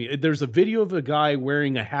stuck with me. There's a video of a guy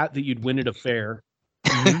wearing a hat that you'd win at a fair.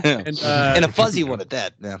 And a fuzzy one at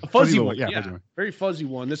that. Yeah. A fuzzy one, yeah. Very fuzzy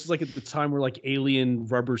one. This is like at the time where like alien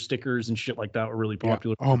rubber stickers and shit like that were really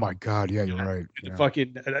popular. Yeah. Oh my god, yeah, you're right. Yeah.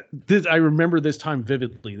 Fucking, I remember this time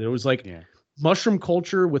vividly. There was like mushroom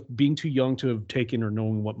culture with being too young to have taken or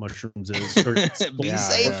knowing what mushrooms is. Be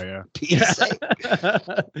safe. Be safe.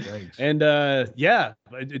 And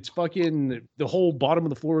it's fucking the whole bottom of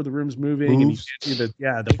the floor of the room's moving, and you see the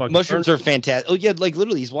fucking mushrooms are fantastic. Oh yeah, like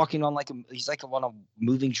literally he's walking on he's like on a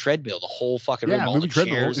moving treadmill. The whole fucking room, all the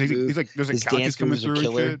chairs move. He's like there's a couch coming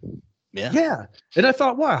through. Yeah. And I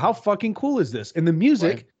thought, wow, how fucking cool is this? And the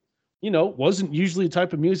music, wasn't usually the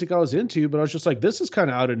type of music I was into, but I was just like, this is kind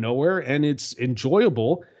of out of nowhere and it's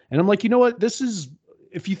enjoyable. And I'm like, you know what? This is,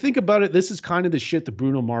 if you think about it, this is kind of the shit that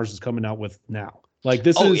Bruno Mars is coming out with now. Like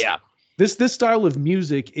this this style of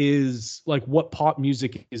music is like what pop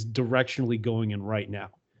music is directionally going in right now.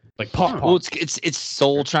 Like pop. Well, it's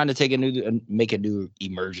soul trying to make a new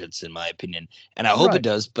emergence, in my opinion, and I hope it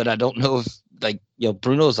does. But I don't know if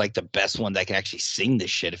Bruno is like the best one that can actually sing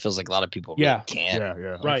this shit. It feels like a lot of people really can't.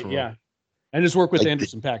 Yeah. Right. Yeah. And his work with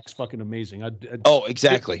Anderson .Paak is fucking amazing.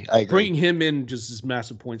 Exactly. I agree. Bringing him in just is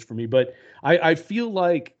massive points for me. But I feel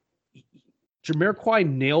like Jamiroquai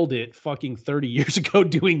nailed it fucking 30 years ago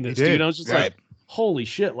doing this, dude. I was just like, holy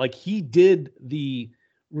shit. Like he did the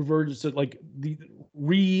reverse, like the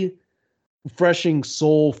refreshing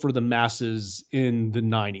soul for the masses in the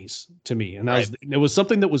 90s to me. And it was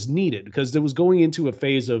something that was needed because there was going into a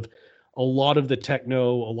phase of a lot of the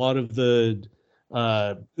techno, a lot of the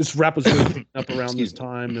this rap was really picking up around this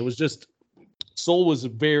time. It was just soul was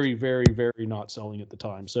very, very, very not selling at the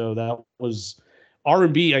time. So that was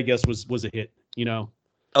R&B, I guess, was a hit, you know.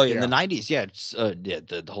 Oh yeah, in the 90s,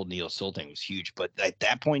 the whole neo soul thing was huge, but at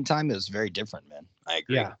that point in time, it was very different, man. I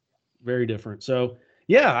agree. Yeah, very different. So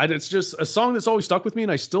yeah, it's just a song that's always stuck with me,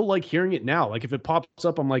 and I still like hearing it now. Like if it pops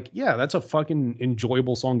up, I'm like, yeah, that's a fucking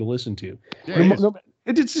enjoyable song to listen to. Yeah,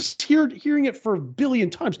 it's just hearing it for a billion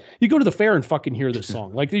times. You go to the fair and fucking hear this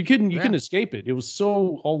song. Like you couldn't escape it. It was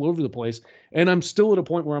so all over the place, and I'm still at a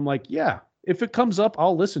point where I'm like, yeah, if it comes up,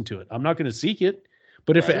 I'll listen to it. I'm not going to seek it.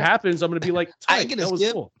 But if it happens, I'm going to be like, I can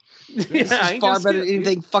skip. Cool. This is far better than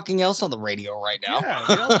anything fucking else on the radio right now. Yeah,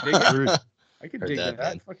 I could dig that.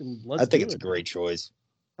 Man. I think it's a great choice.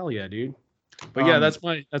 Hell yeah, dude. But yeah, that's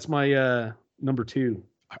my number 2.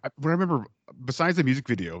 I remember, besides the music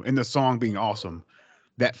video and the song being awesome,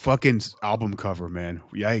 that fucking album cover, man.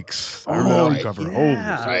 Yikes. I remember the album cover.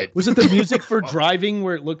 Yeah. Was it the music for Driving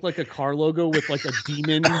where it looked like a car logo with like a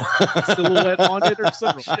demon silhouette on it or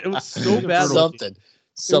something? It was so bad.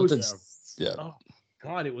 Something. Yeah. Oh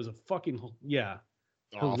God, it was a fucking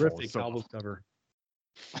Awful. horrific album cover.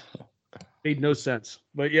 Made no sense.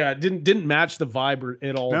 But yeah, it didn't match the vibe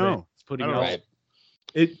at all. No. It's putting out. Right.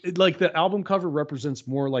 It like the album cover represents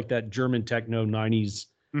more like that German techno 90s.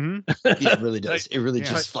 Mm-hmm. Yeah, it really does. It really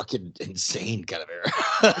just fucking insane kind of era.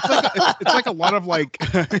 it's like a lot of like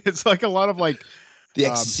the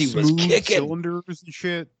ecstasy was kicking cylinders and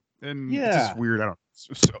shit. And it's just weird. I don't know.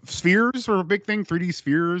 Spheres were a big thing. 3D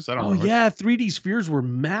spheres. I don't know. Oh yeah, 3D spheres were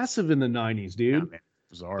massive in the 90s, dude. Yeah, man.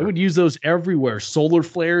 Bizarre. They would use those everywhere. Solar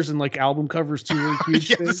flares and like album covers too. Really huge.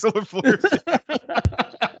 Yeah, solar flares. I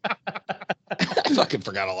fucking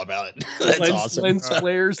forgot all about it. That's awesome. Lens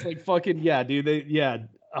flares, like fucking dude.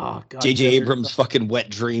 Oh god. J.J. Abrams' fucking wet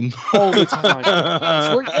dream all the time.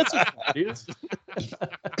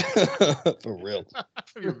 For real.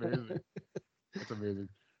 That's amazing.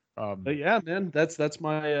 But yeah, man, that's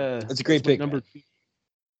my. That's a great pick. Number 2.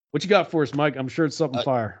 What you got for us, Mike? I'm sure it's something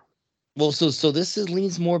fire. Well, so this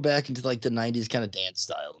leans more back into like the 90s kind of dance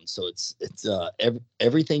style, and so it's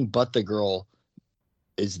Everything But the Girl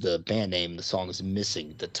is the band name. The song is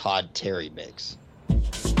Missing, the Todd Terry mix.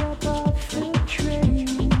 Step off the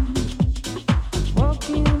train,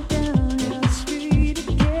 walking down your street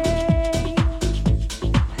again,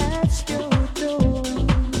 past your door.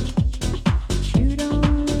 You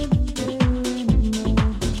don't live there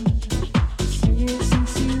anymore. See it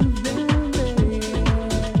since you've been there.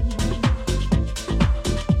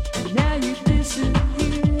 And now you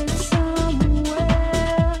disappeared somewhere.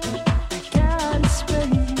 Like out of space.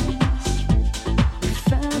 You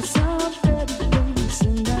found some better place,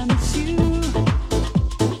 and I miss you.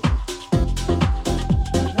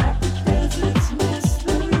 Like the deserts miss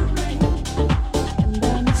the rain, and I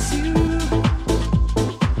miss you.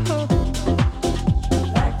 Oh,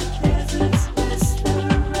 like the deserts miss the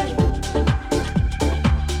rain.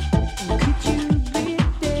 Could you be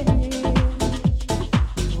there?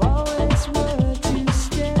 You always were 2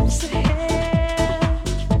 steps ahead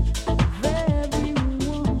of everyone.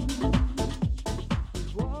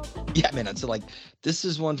 Yeah, man. So like, this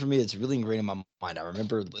is one for me that's really ingrained in my mind. I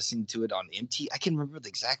remember listening to it on MTV. I can remember the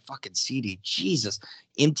exact fucking CD. Jesus,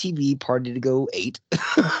 MTV Party to Go 8,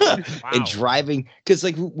 and driving. Because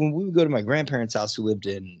like when we would go to my grandparents' house, who lived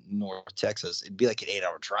in North Texas, it'd be like an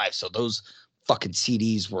 8-hour drive. So those fucking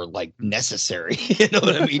CDs were like necessary. You know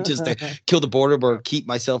what I mean? Just to kill the boredom or keep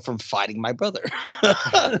myself from fighting my brother.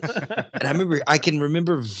 And I can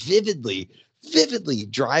remember vividly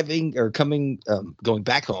driving or going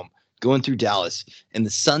back home, going through Dallas, and the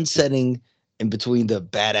sun setting in between the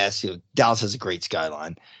badass, Dallas has a great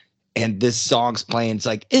skyline. And this song's playing. It's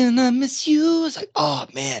like, and I miss you. It's like, oh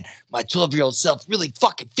man, my 12-year-old self really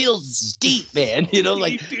fucking feels this is deep, man. You know,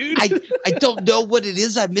 like I don't know what it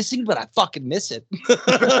is I'm missing, but I fucking miss it.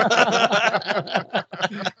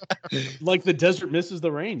 Like the desert misses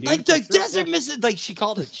the rain, dude. Like the desert misses, like she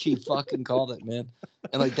called it. She fucking called it, man.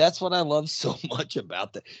 And like that's what I love so much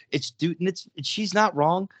about that. It's dude, and she's not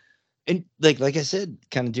wrong. And like I said,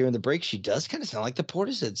 kind of during the break, she does kind of sound like the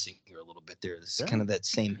Portishead singer a little bit there. This is kind of that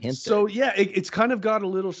same hint. So yeah, it's kind of got a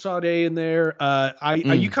little Sade in there.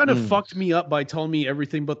 You kind of fucked me up by telling me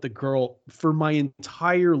Everything But the Girl. For my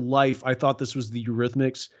entire life, I thought this was the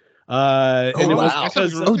Eurythmics.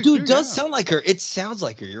 Dude, it does sound like her. It sounds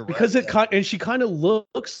like her. You're because right. And she kind of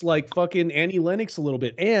looks like fucking Annie Lennox a little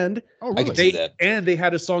bit. And I can see that. And they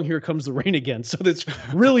had a song, Here Comes the Rain Again. So that's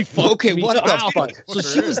really fucked okay. me What up. the fuck? So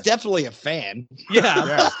she was definitely a fan.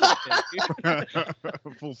 Yeah.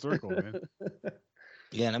 Full circle, man.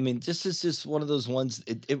 Yeah, and I mean, this is just one of those ones.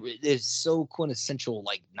 It is so quintessential,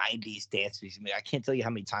 like 90s dance music. I mean, I can't tell you how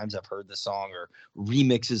many times I've heard this song or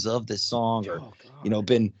remixes of this song, or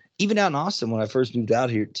been even out in Austin when I first moved out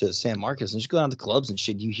here to San Marcos, and just go down to clubs and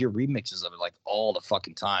shit. You hear remixes of it like all the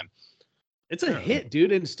fucking time. It's a hit,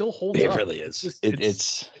 dude, and it still holds up. It really is.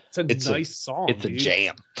 It's a nice song. It's dude. A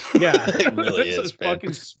jam. Yeah, it really it's is. A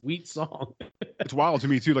fucking sweet song. It's wild to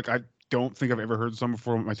me too. Like I don't think I've ever heard the song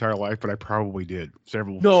before in my entire life, but I probably did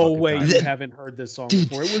several. No way, times. you haven't heard this song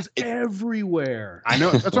before. It was everywhere. I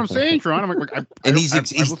know. That's what I'm saying, Tron. I'm like, I'm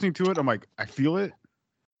listening to it. I'm like, I feel it,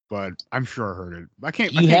 but I'm sure I heard it. I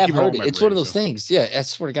can't. You have heard it. It's one of those things. Yeah, I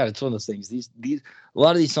swear to God, it's one of those things. These a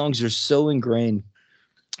lot of these songs are so ingrained.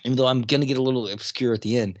 Even though I'm gonna get a little obscure at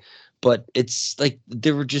the end, but it's like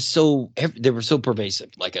they were so pervasive.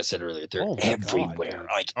 Like I said earlier, they're everywhere,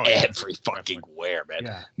 every fucking where, man.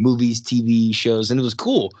 Yeah. Movies, TV shows, and it was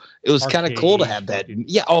cool. It was kind of cool to have that.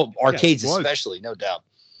 Yeah. Oh, arcades especially, no doubt.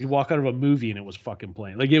 You walk out of a movie and it was fucking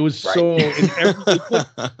playing. Like it was so.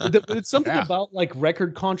 It's something about like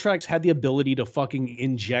record contracts had the ability to fucking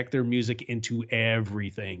inject their music into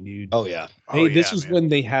everything, dude. Oh yeah. This was when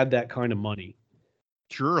they had that kind of money.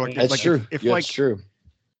 Sure, like that's true. If that's true.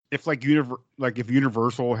 If if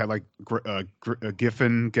Universal had like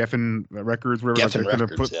Geffen records, whatever, Geffen like,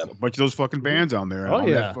 records, put a bunch of those fucking bands on there. Oh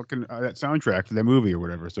that fucking that soundtrack for that movie or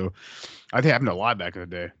whatever. So I think it happened a lot back in the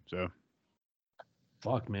day. So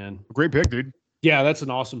fuck, man, great pick, dude. Yeah, that's an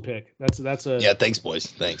awesome pick. That's a Thanks, boys.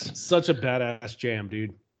 Thanks. Such a badass jam,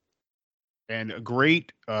 dude. And a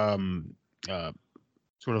great sort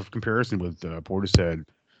of comparison with Portishead.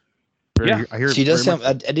 I hear she does sound.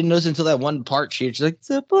 I didn't notice until that one part. She's like,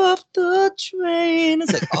 "Step off the train."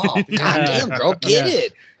 It's like, oh goddamn, girl, get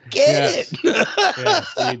it. Yeah, dude.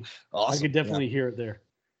 Awesome. I could definitely hear it there.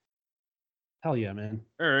 Hell yeah, man.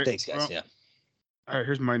 All right, thanks, guys. Well, all right,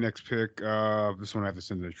 here's my next pick. This one I have to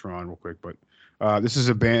send to Tron real quick, but this is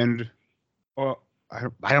a band. Well, I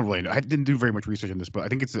don't really know. I didn't do very much research on this, but I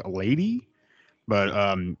think it's a lady.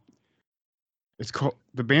 But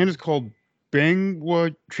the band is called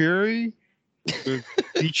Bangwa Cherry,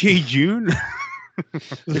 DJ June.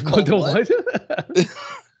 What?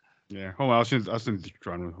 Yeah, hold on. I'll send it to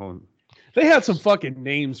Tron. Hold on. They had some fucking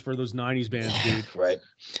names for those 90s bands, dude. Right.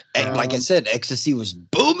 And like I said, ecstasy was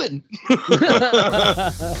booming.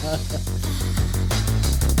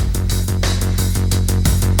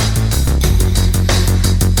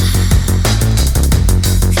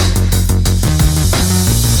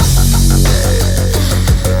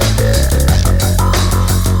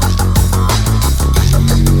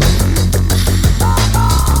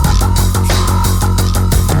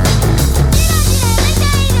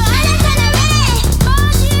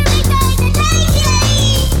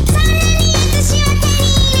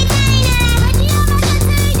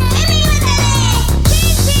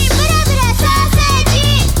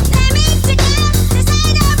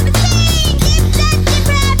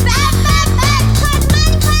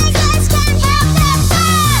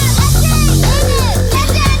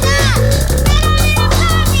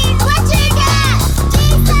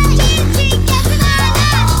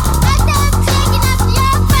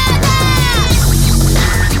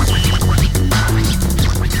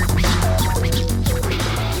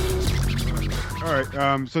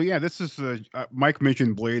 So yeah, this is Mike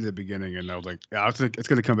mentioned Blade at the beginning, and I was like, yeah, it's going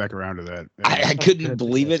to come back around to that. I couldn't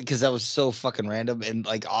believe it because that was so fucking random, and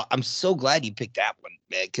like I'm so glad you picked that one,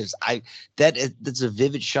 man, because that's a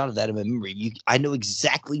vivid shot of that in my memory. I know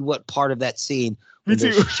exactly what part of that scene when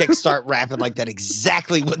those chicks start rapping like that,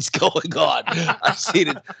 exactly what's going on. I've seen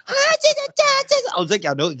it. I was like,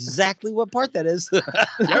 I know exactly what part that is. Yeah,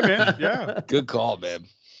 man. Yeah. Good call, man.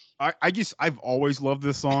 I've always loved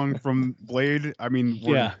this song from Blade. I mean,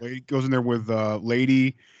 when Blade goes in there with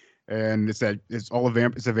Lady, and it's a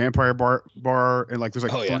vampire bar, and like there's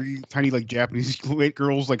like three tiny like Japanese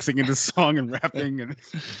girls like singing this song and rapping, and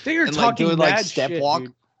they're talking doing like step walk.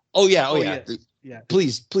 Dude. Oh yeah. Yeah.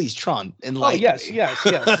 Please, Tron. Yes.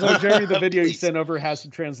 So Jeremy, the video you sent over has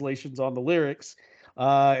some translations on the lyrics,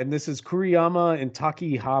 and this is Kuriyama and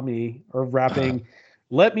Takihami are rapping.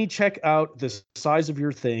 Let me check out the size of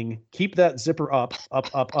your thing. Keep that zipper up,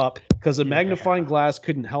 because a magnifying glass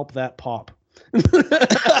couldn't help that pop. Like,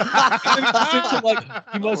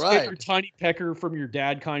 you must get your tiny pecker from your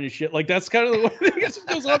dad kind of shit. Like, that's kind of the way it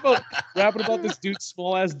goes on about rapping about this dude's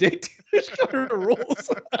small ass dick. Rules.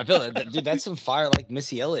 I feel that, dude. That's some fire like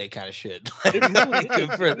Missy Elliott kind of shit. It really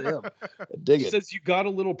good for them. Dig it. Says you got a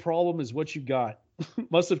little problem is what you got.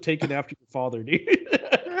 Must have taken after your father, dude.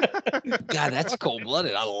 God, that's cold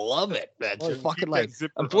blooded. I love it. That's Oh, fucking keep like. that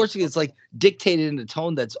zipper Unfortunately, it's like dictated in a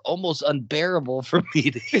tone that's almost unbearable for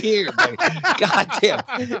me to hear. Like, God damn,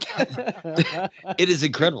 it is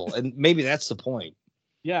incredible, and maybe that's the point.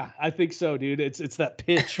 Yeah, I think so, dude. It's that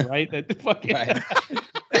pitch, right? That fucking Right.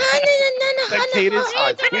 that cadence. Oh,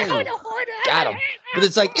 it's cool. Got him. But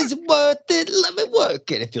it's like, it's worth it. Let me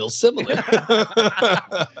work, and it feels similar.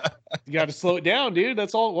 You got to slow it down, dude.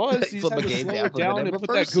 That's all it was. You Flip just had the to game slow down, it flip it down down, and put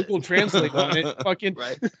reverse that Google it. Translate on it. Fucking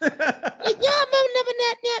Right.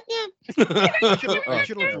 I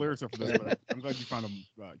should look the lyrics up for this, but I'm glad you found them,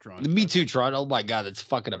 Tron. Me too, Tron. Oh my God, it's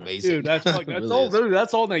fucking amazing. Dude, that's It that's really all. is. Really,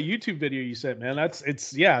 that's all in that YouTube video you sent, man. That's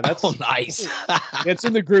that's Oh, nice. it's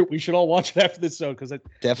in the group. We should all watch it after this show because it.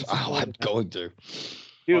 Oh, I'm going to.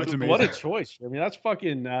 Dude, it's what a amazing. choice! I mean, that's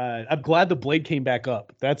fucking. I'm glad the Blade came back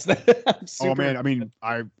up. That's I'm Oh super- man, I mean,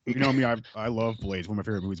 I love Blade. It's one of my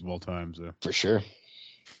favorite movies of all time. So. For sure.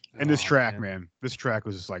 And this Oh, track, man, this track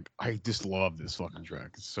was just like, I just love this fucking track.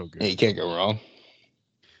 It's so good. Hey, you can't go wrong.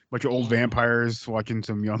 Bunch of old vampires watching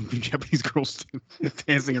some young Japanese girls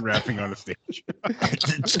dancing and rapping on a stage.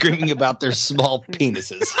 Screaming about their small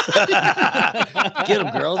penises. Get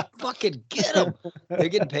them, girls. Fucking get them. They're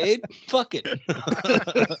getting paid. Fuck it.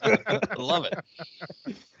 Love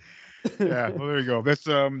it. Yeah, well, there you go. That's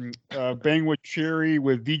Bang with Cherry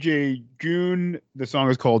with DJ June. The song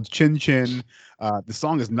is called Chin Chin. The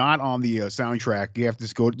song is not on the soundtrack. You have to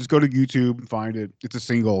just go to YouTube and find it. It's a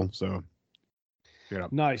single, so yeah.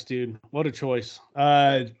 Nice, dude. What a choice.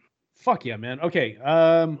 Fuck yeah, man. Okay.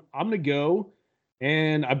 I'm gonna go,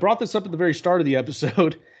 and I brought this up at the very start of the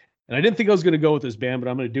episode, and I didn't think I was gonna go with this band, but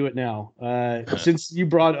I'm gonna do it now. Since you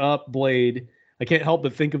brought up Blade, I can't help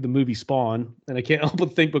but think of the movie Spawn, and I can't help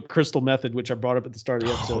but think of Crystal Method, which I brought up at the start of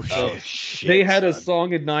the episode. So shit, they had a son.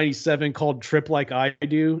 song in '97 called "Trip Like I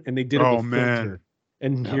Do," and they did it Oh, with man. Filter.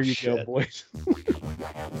 And here you go, shit. boys.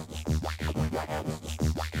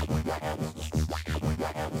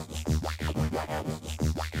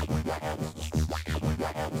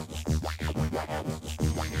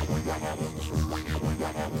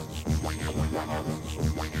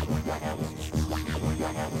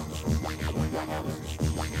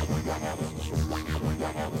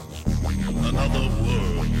 Another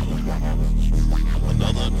world,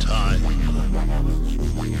 another time,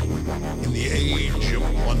 in the age of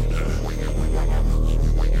wonder.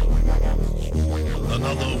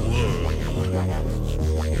 Another world,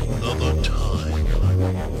 another time.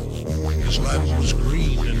 His land was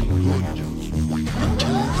green and good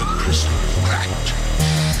until the crystal cracked.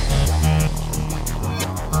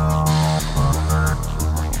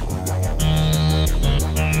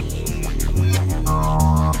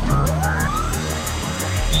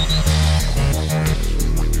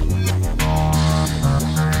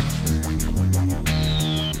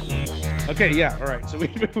 Okay, yeah, all right. So we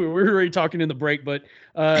were already talking in the break, but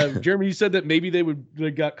Jeremy, you said that maybe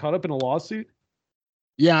they got caught up in a lawsuit.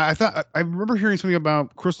 Yeah, I remember hearing something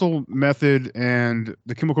about Crystal Method and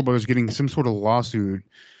the Chemical Brothers getting some sort of lawsuit.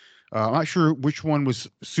 I'm not sure which one was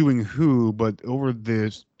suing who, but over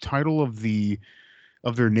the title of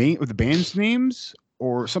their name, of the band's names,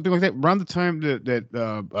 or something like that. Around the time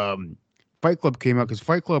that Fight Club came out, because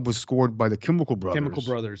Fight Club was scored by the Chemical Brothers. Chemical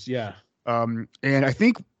Brothers, yeah. And I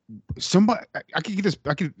think somebody, I could get this.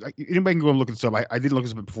 Anybody can go and look this up. I didn't look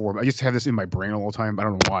this up before. But I just have this in my brain all the time. I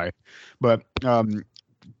don't know why, but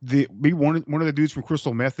maybe one of the dudes from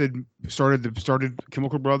Crystal Method started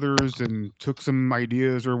Chemical Brothers and took some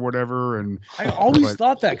ideas or whatever. And I always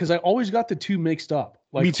thought that because I always got the two mixed up.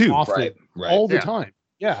 Like, me too. Often, Right. all the Yeah. time.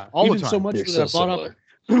 Yeah, All the even so time. much They're that so I brought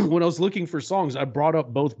similar. up when I was looking for songs. I brought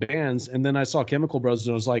up both bands, and then I saw Chemical Brothers,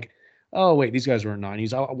 and I was like, "Oh wait, these guys were in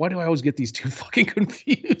 '90s. Why do I always get these two fucking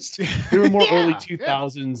confused? They were more early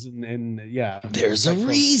 2000s, and yeah. There's a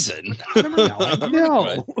reason.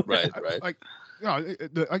 No. Right. Like, no, I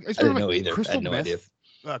didn't know either. I had no idea.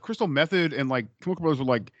 Crystal Method and like Chemical Brothers were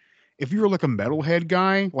like, if you were like a metalhead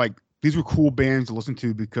guy, like these were cool bands to listen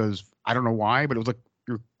to because I don't know why, but it was like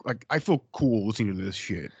like I feel cool listening to this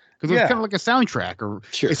shit because it was Yeah. kind of like a soundtrack, or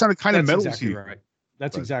Sure. it sounded kind of That's metal. exactly right.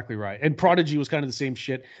 That's But- exactly right. And Prodigy was kind of the same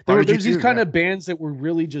shit. Prodigy There's these too, kind yeah. of bands that were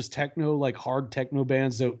really just techno, like hard techno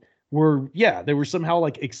bands that were, they were somehow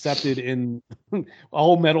like accepted, and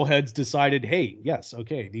all metalheads decided, hey, yes,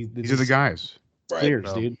 okay, These are the guys. clears,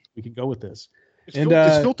 So- dude. We can go with this. Is And,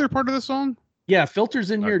 is Filter part of the song? Yeah, Filter's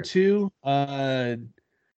in here Okay. too,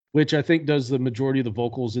 which I think does the majority of the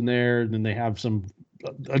vocals in there. And then they have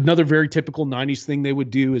another very typical '90s thing they would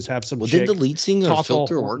do is have some Well, chick did the lead singer talk of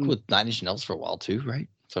Filter all work horny. with Nine Inch Nails for a while too, right?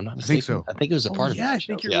 If I'm not I mistaken. think so. I think it was a part of it. I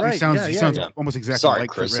think you're right. He sounds Yeah. almost exactly Sorry, like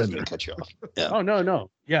Chris. I Trent didn't Reznor. cut you off. Yeah. Oh no.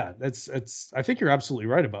 Yeah, that's. I think you're absolutely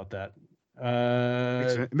right about that.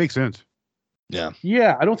 It makes sense. Yeah.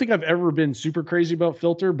 Yeah, I don't think I've ever been super crazy about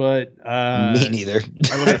Filter, but Me neither.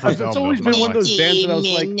 I love that first it's album, always though. been one of those bands that I was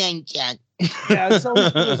like, yeah, it's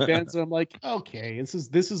always one of those bands that I'm like, okay,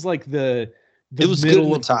 this is like the It was good middle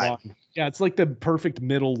in of the the time. line. Yeah, it's like the perfect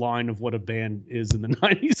middle line of what a band is in the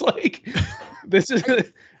 90s. Like this is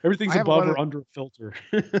everything's I have a above lot or of- under a filter.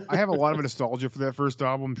 I have a lot of nostalgia for that first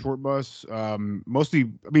album, Short Bus. Mostly,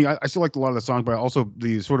 I mean, I still liked a lot of the songs, but also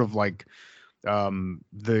the sort of like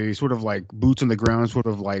boots on the ground, how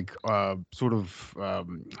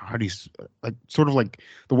do you like sort of like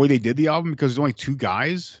the way they did the album, because there's only two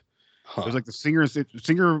guys. It was like the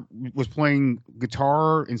singer was playing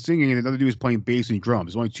guitar and singing, and another dude was playing bass and drums.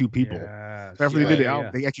 There's only two people. Yeah, So after they did the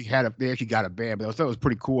album, they actually got a band. But I thought it was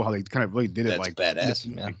pretty cool how they kind of really did it. That's Like badass,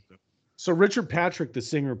 man. So Richard Patrick, the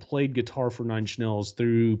singer, played guitar for Nine Inch Nails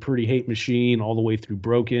through Pretty Hate Machine all the way through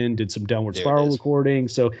Broken, did some Downward There it Spiral is. recording.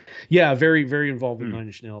 So yeah, very, very involved with Nine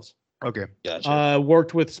Inch Nails. Okay. Gotcha.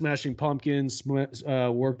 Worked with Smashing Pumpkins,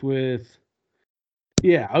 worked with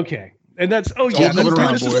okay. And that's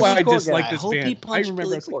this is why I dislike this band. I remember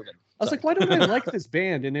I was like, why don't I like this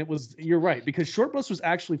band? And you're right, because Short Bus was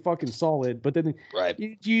actually fucking solid, but then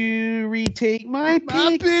did you retake my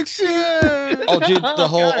picture? Oh, dude, the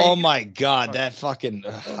whole oh my god, that fucking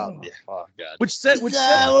oh god. Which said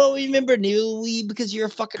well, remember New because you're a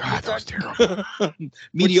fucking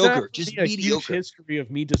mediocre, just a huge mediocre. history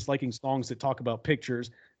of me disliking songs that talk about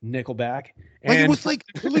pictures, Nickelback. Like And it was like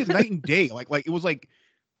really night and day. Like it was like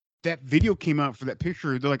that video came out for that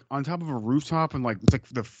picture. They're like on top of a rooftop and like it's like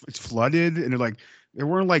it's flooded and they're like they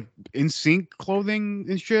weren't like in sync clothing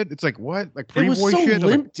and shit. It's like what? Like it pretty was boy so shit.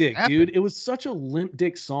 limp dick, dude. It was such a limp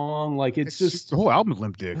dick song. Like it's just the whole album is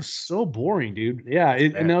limp dick. It was so boring, dude. Yeah,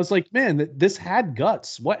 and I was like, man, this had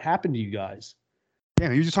guts. What happened to you guys?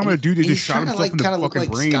 Yeah, you're just talking about a dude that just shot himself in the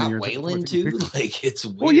fucking brain. Scott and you're Whalen too. Like it's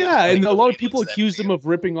weird. Well, yeah, and a lot of people What's that accused him of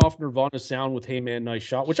ripping off Nirvana's sound with "Hey Man, Nice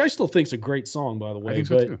Shot," which I still think is a great song, by the way. I think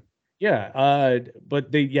so but too. yeah,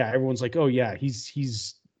 but everyone's like, oh yeah,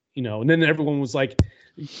 he's and then everyone was like,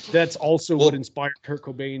 that's also what inspired Kurt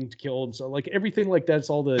Cobain to kill him. So like everything like that's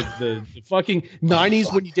all the fucking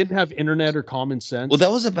 90s when you didn't have internet or common sense. Well,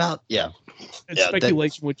 that was about And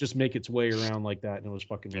speculation would just make its way around like that, and it was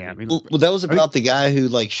fucking Well, that was about the guy who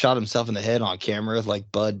like shot himself in the head on camera,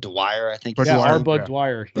 like Bud Dwyer, I think. Bud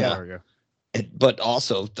Dwyer. Yeah. But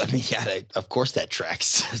also, I mean, of course that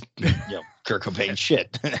tracks, Kurt Cobain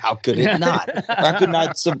shit. How could it not? How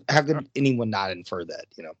could anyone not infer that,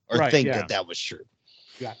 or think that was true?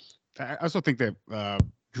 Yeah. I also think that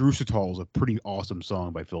Drusitol is a pretty awesome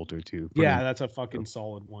song by Filter too. Yeah, that's a fucking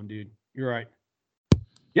solid one, dude. You're right.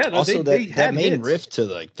 Yeah. Also, they that had main hits. riff to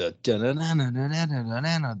like the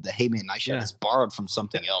Hey Man Nice Shot is borrowed from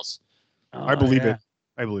something else. I believe it.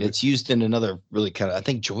 I believe it's used in another really kind of, I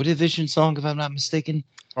think, Joy Division song, if I'm not mistaken.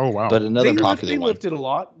 Oh wow! But another they popular one. lifted a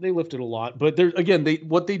lot. They lifted a lot. But there again,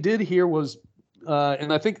 what they did here was,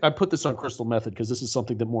 and I think I put this on Crystal Method because this is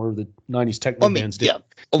something that more of the '90s techno bands did. Yeah,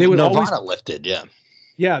 they would Nirvana always lifted. Yeah.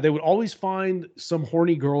 Yeah, they would always find some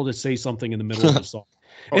horny girl to say something in the middle of the song.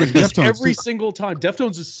 Oh, And just Deftones, every too. single time.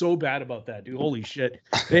 Deftones is so bad about that, dude. Holy shit.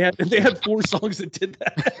 They had 4 songs that did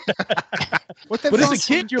that. What but as a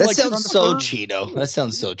kid, you're that like, sounds so Chino. That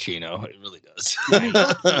sounds so Chino. It really does.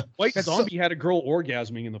 White Zombie had a girl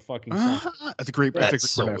orgasming in the fucking song. That's a great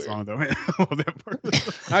That's part of that song, though. I love that part.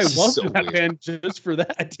 I loved so that weird. band just for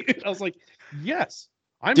that, dude. I was like, yes,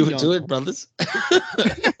 I'm Do it young. to it, brothers.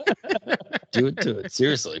 Do it to it.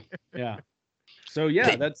 Seriously. Yeah. So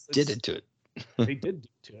yeah, They did it to it. They did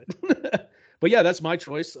do it. But yeah, that's my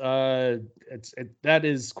choice. That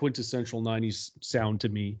is quintessential 90s sound to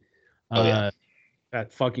me.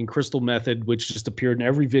 That fucking Crystal Method, which just appeared in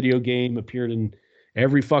every video game, appeared in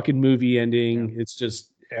every fucking movie ending. Yeah. It's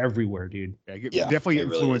just everywhere, dude. Definitely it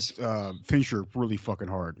really influenced Fincher really fucking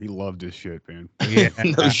hard. He loved this shit, man. Yeah.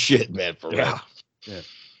 No shit, man. For real. Yeah.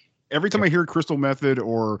 Every time I hear Crystal Method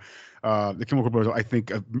or the Chemical Brothers, I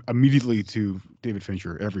think immediately to David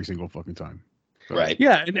Fincher every single fucking time. So, Right.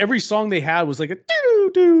 Yeah, and every song they had was like a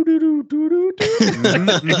doo doo doo doo doo doo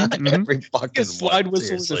doo. Every fucking slide one,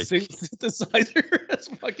 whistle with a seriously. synthesizer. That's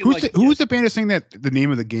fucking Who's the band that's saying that the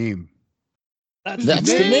name of the game? That's the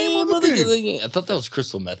name of the game. I thought that was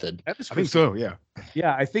Crystal Method. That was I think so, yeah.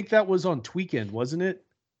 Yeah, I think that was on Tweekend, wasn't it?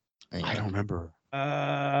 I don't remember.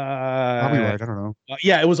 Probably right. I don't know.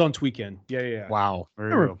 Yeah, it was on Tweekend. Yeah. Wow. I There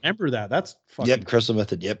you go. remember that. That's fucking. Yep, Crystal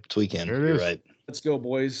Method. Yep, Tweekend. There it You're is. right. Let's go,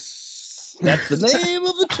 boys. That's the name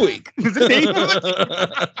of the tweak.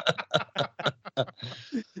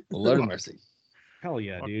 Lord of mercy. Hell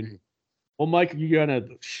yeah, dude. Well, Mike, you gonna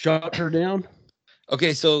shut her down?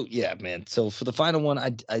 Okay, so yeah, man. So for the final one,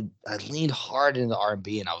 I leaned hard into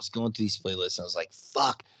R&B, and I was going through these playlists, and I was like,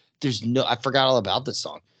 "Fuck, I forgot all about this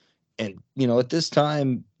song." And at this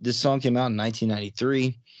time, this song came out in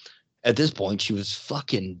 1993. At this point, she was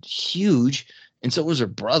fucking huge, and so was her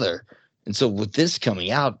brother. And so with this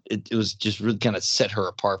coming out, it was just really kind of set her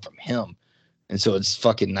apart from him. And so it's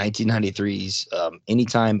fucking 1993's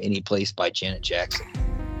 "Anytime, Any Place" by Janet Jackson.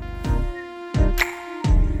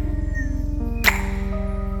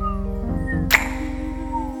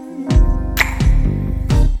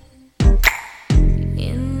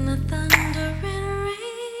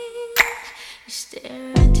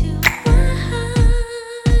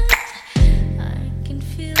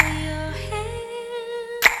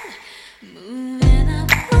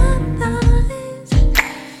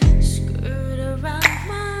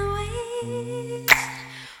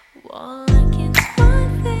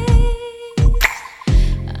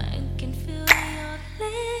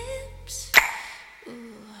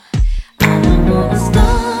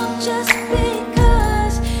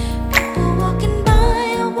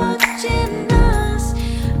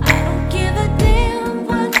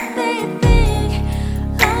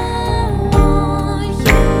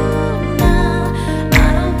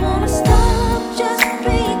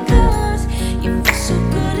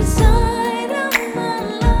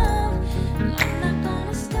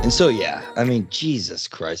 So yeah, I mean, Jesus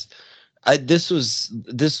Christ, this was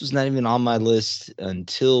not even on my list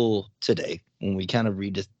until today when we kind of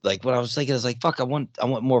read it. Like what I was thinking is like, fuck, I want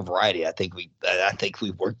more variety. I think we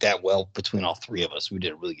worked that well between all three of us. We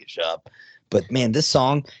did a really good job. But man, this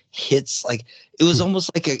song hits like it was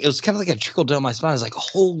almost like it was kind of like a trickle down my spine. I was like,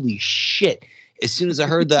 holy shit. As soon as I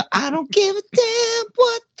heard the I don't give a damn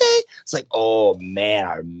what they, it's like, oh man,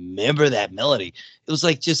 I remember that melody. It was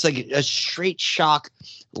like just like a straight shock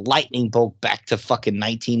lightning bolt back to fucking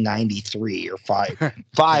 1993 or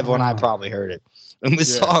five when I probably heard it. And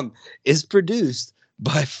this song is produced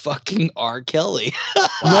by fucking R. Kelly.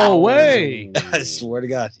 No way. I swear to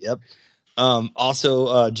God. Yep.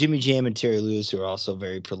 Also Jimmy Jam and Terry Lewis, who are also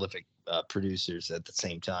very prolific producers at the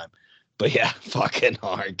same time. But yeah, fucking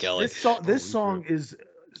R. Kelly. This song is,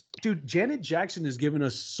 dude. Janet Jackson has given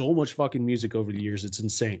us so much fucking music over the years. It's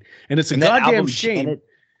insane, and it's a goddamn shame.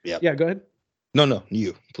 Yeah, go ahead. No,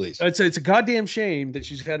 you please. It's a goddamn shame that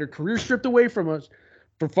she's had her career stripped away from us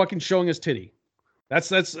for fucking showing us titty.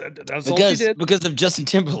 That's all she did because of Justin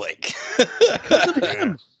Timberlake. Because of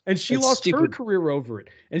him. And she lost her career over it.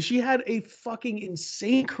 And she had a fucking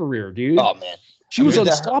insane career, dude. Oh man. She was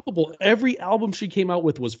unstoppable. Every album she came out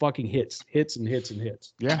with was fucking hits and hits and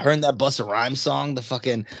hits. Yeah. Her and that Busta Rhymes song, the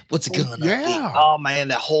fucking what's it going on? Yeah. Oh man,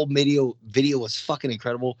 that whole video was fucking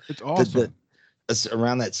incredible. It's awesome.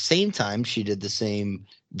 Around that same time, she did the same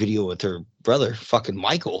video with her brother, fucking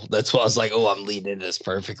Michael. That's why I was like, oh, I'm leading into this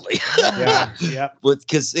perfectly. Yeah.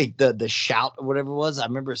 Because the shout or whatever it was, I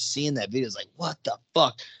remember seeing that video. I was like, what the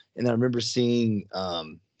fuck? And I remember seeing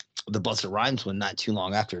the Busta Rhymes one not too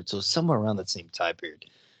long after it. So somewhere around that same time period.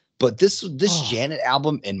 But this Janet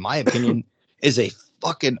album, in my opinion, is a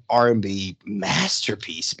fucking R&B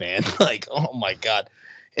masterpiece, man. Like, oh my God.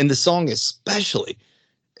 And the song especially,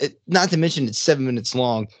 not to mention it's 7 minutes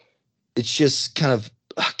long. It's just kind of,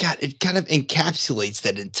 it kind of encapsulates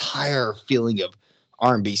that entire feeling of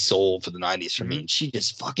R&B soul for the 90s for me. And she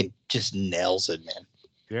just fucking just nails it, man.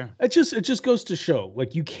 Yeah. It just goes to show,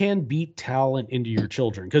 like, you can beat talent into your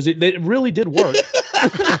children, because it really did work.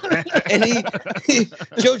 And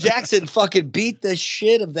Joe Jackson fucking beat the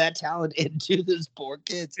shit of that talent into those poor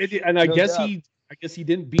kids. And I guess he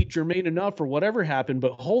didn't beat Jermaine enough or whatever happened,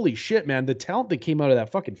 but holy shit, man, the talent that ccame out of that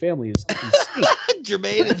fuking family is insane.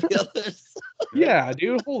 Jermaine and the others. Yeah,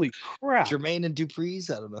 dude, holy crap. Jermaine and Dupree's,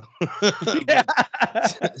 I don't know. Yeah.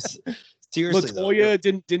 Seriously, Latoya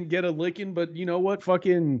didn't get a licking, but you know what?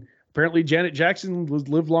 Fucking apparently Janet Jackson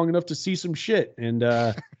lived long enough to see some shit, and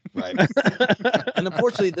right. And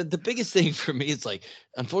unfortunately, the biggest thing for me is like,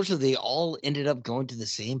 unfortunately, they all ended up going to the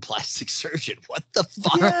same plastic surgeon. What the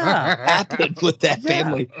fuck happened with that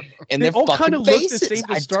family? And they their all fucking kind of faces. look the same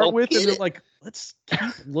to start with, and they're like, let's keep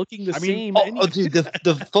looking the same. Oh, dude,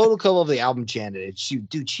 the photo cover of the album, Janet, she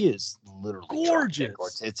is literally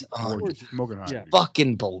gorgeous. It's smoking hot. Yeah.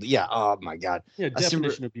 Fucking yeah. Oh my God. Yeah,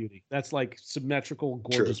 definition of beauty. That's like symmetrical,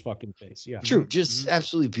 gorgeous fucking face. Yeah. True. Just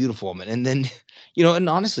absolutely beautiful woman. And then, and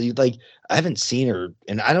honestly, like, I haven't seen her,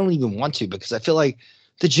 and I don't even want to, because I feel like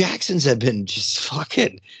the Jacksons have been just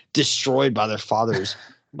fucking destroyed by their fathers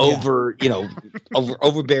over,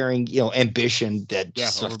 overbearing, ambition that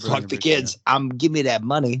just fuck the kids. Give me that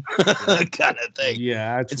money kind of thing.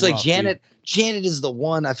 Yeah, it's like Janet. Dude. Janet is the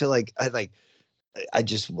one. I feel like I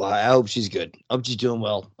hope she's good. I hope she's doing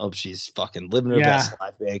well. I hope she's fucking living her best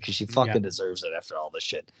life, man, because she fucking deserves it after all this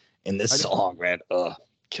shit. And this song, man,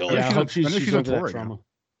 killer. Yeah, I hope she's on tour right now.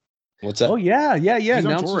 What's that? Oh yeah. She's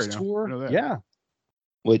Announces on tour. Right yeah.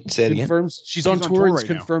 Wait, say it again. Confirms she's on tour. It's right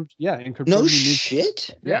confirmed. Now. Yeah, and no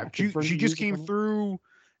shit. Yeah, she just came through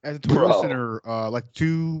as a tour listener like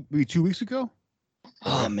 2 weeks ago.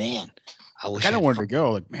 Oh man, I don't want to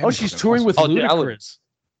go. Like, man, she's touring with Ludacris.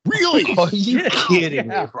 Really? Are you kidding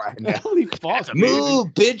me right now? Holy fuck! Move,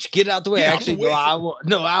 bitch! Get out the way. Actually, no,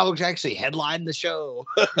 I will actually headline the show.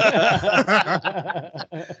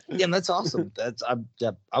 Yeah, that's awesome.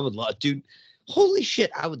 I would love, dude. Holy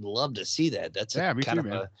shit, I would love to see that. That's kind of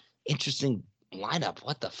a interesting lineup.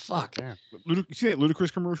 What the fuck? Yeah. You see that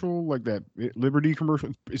Ludacris commercial, like that Liberty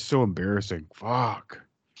commercial? It's so embarrassing. Fuck.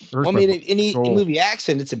 Well, I mean, any movie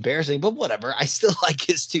accent, it's embarrassing, but whatever. I still like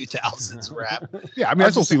his 2000s rap. Yeah, I mean,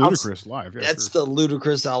 I still see Ludacris live. Yeah, that's the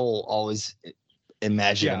Ludacris I will always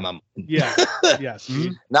imagine in my mind. Yeah, yes.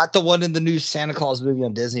 Mm-hmm. Not the one in the new Santa Claus movie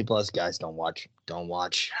on Disney Plus. Guys, don't watch.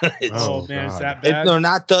 Oh man, is that bad? No,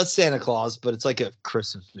 not the Santa Claus, but it's like a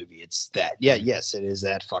Christmas movie. It's that. Yeah, yes, it is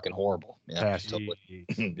that fucking horrible. Yeah, totally.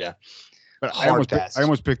 Yeah. But I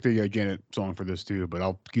almost picked the Janet song for this too, but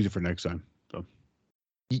I'll use it for next time. So.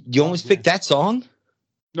 You almost picked that song?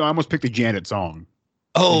 No, I almost picked the Janet song.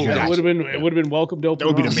 Oh, it would have been Welcome to Open.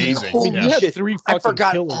 That would have been amazing. Holy shit. 3 fucking I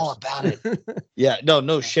forgot killers. all about it. Yeah,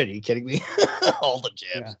 no shit. Are you kidding me? All the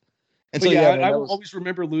jams. Yeah. And so so I will always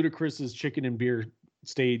remember Ludacris's Chicken and Beer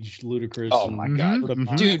stage. Ludacris. Oh my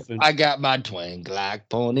god, dude! I got my twin black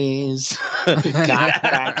ponies.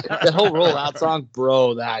 That whole rollout song,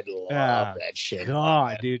 bro. I love that shit.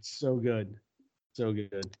 God, dude, so good, so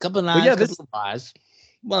good. Couple of lines, couple of lies.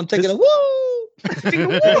 Well, I'm taking a woo. So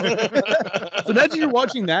imagine you're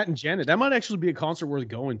watching that and Janet. That might actually be a concert worth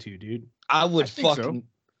going to, dude. I would fucking. So.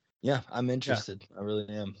 Yeah, I'm interested. Yeah. I really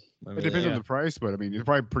am. It depends on the price, but I mean, it's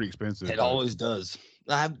probably pretty expensive. It always does.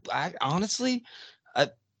 I honestly,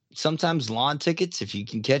 sometimes lawn tickets, if you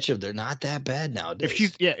can catch them, they're not that bad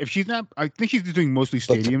nowadays. If she's not, I think she's doing mostly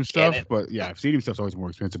stadium stuff. But yeah, stadium stuff's always more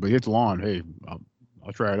expensive. But it's lawn. Hey,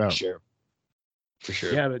 I'll try it out. For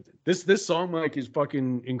sure. Yeah, but this song, Mike, is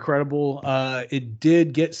fucking incredible. It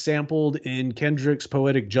did get sampled in Kendrick's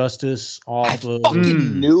Poetic Justice off of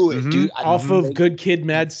fucking knew it, dude. Off of Good Kid,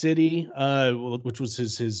 Mad City, which was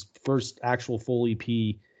his first actual full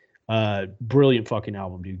EP. Brilliant fucking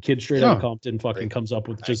album, dude. Kid Straight Outta Compton fucking comes up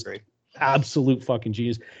with just absolute fucking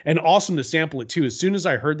genius, and awesome to sample it too. As soon as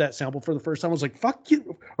I heard that sample for the first time, I was like, fuck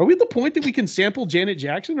you. Are we at the point that we can sample Janet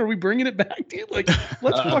Jackson? Are we bringing it back, dude? Like,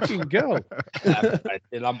 let's fucking go.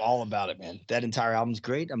 And I'm all about it, man. That entire album's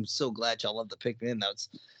great. I'm so glad y'all love the pick, man.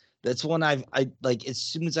 That's one I like. As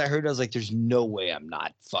soon as I heard it, I was like, there's no way I'm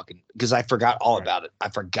not fucking, because I forgot all about it. I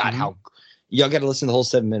forgot how y'all got to listen to the whole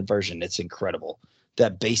 7-minute version. It's incredible.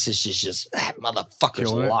 That bassist is just, that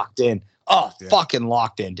motherfucker's locked in. Oh, fucking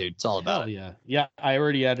locked in, dude. It's all about it. Yeah. I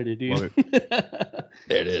already added it, dude. There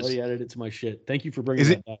it is. I already added it to my shit. Thank you for bringing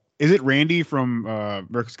that back. Is it Randy from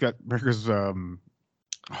Record's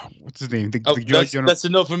what's his name? That's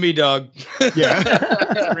enough for me, dog.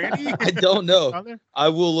 Yeah. Randy? I don't know. I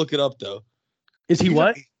will look it up though. Is he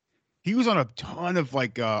what? He was on a ton of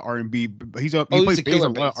like R&B. He plays bass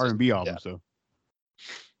on R&B albums. So.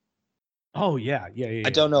 Oh yeah. I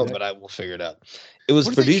don't know, but I will figure it out. It was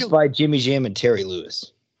produced by Jimmy Jam and Terry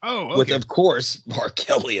Lewis. Oh, okay. With, of course, Mark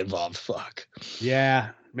Kelly involved. Fuck.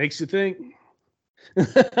 Yeah, makes you think.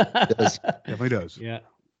 Definitely does. Yeah.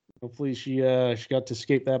 Hopefully she got to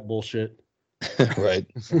escape that bullshit. Right.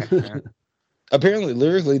 Apparently,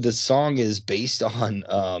 lyrically, the song is based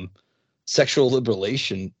on sexual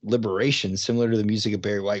liberation, similar to the music of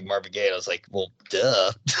Barry White and Marvin Gaye. I was like, well,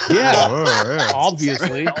 duh. Yeah,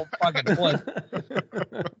 obviously.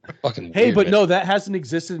 Fucking hey, weird, but man. no, that hasn't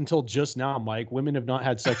existed until just now, Mike. Women have not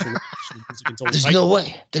had sexual relations until There's no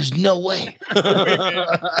way. There's no way.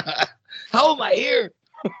 How am I here?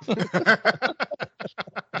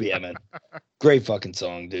 Yeah, man. Great fucking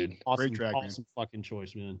song, dude. Awesome, great track, awesome fucking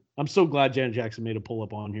choice, man. I'm so glad Janet Jackson made a pull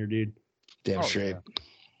up on here, dude. Damn straight. Yeah.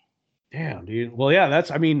 Damn, dude. Well, yeah,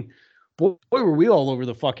 that's, I mean, boy, were we all over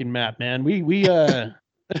the fucking map, man. We we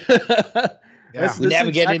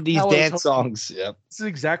navigate into these dance songs. Yep. This is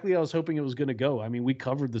exactly how I was hoping it was going to go. I mean, we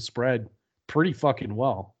covered the spread pretty fucking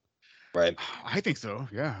well. Right. I think so.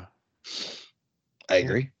 Yeah. I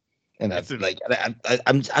agree. And that's like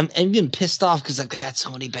I'm even pissed off because I've got so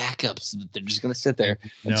many backups that they're just gonna sit there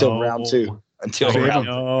until round 2. Until round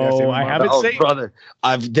I haven't saved, brother.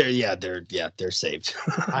 They're saved.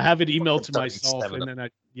 I have it emailed to myself, and then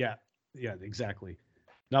exactly.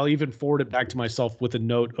 And I'll even forward it back to myself with a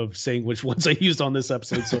note of saying which ones I used on this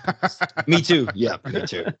episode. So me too. Yeah, me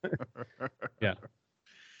too. Yeah.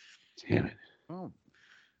 Damn it. Oh,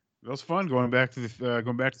 that was fun going back to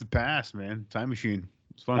the past, man. Time machine.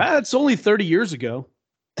 It's fun. It's only 30 years ago.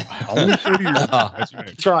 Only 30 years. That's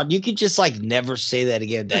right. Tron, you could just like never say that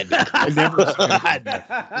again. I never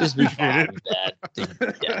just be fine with that.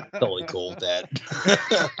 Yeah, totally cool with that.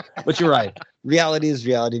 But you're right. Reality is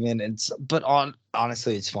reality, man.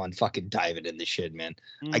 Honestly, it's fun. Fucking diving in this shit, man.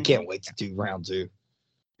 I can't wait to do round 2.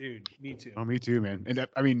 Dude, me too. Oh, me too, man. And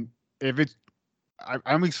I mean, if it's,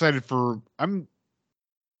 I'm excited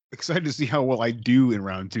to see how well I do in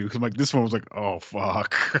round 2 because like this one was like, oh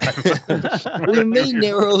fuck. We may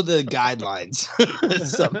narrow the guidelines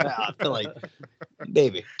somehow. I feel like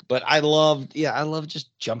maybe, but I love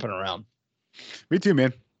just jumping around. Me too,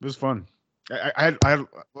 man. It was fun. I had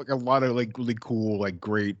like a lot of like really cool, like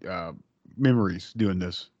great memories doing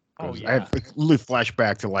this. Oh yeah. I had like, really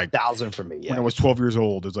flashback to like 1,000 for me. Yeah. When I was 12 years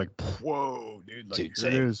old, it's like, whoa, dude. Like, dude, here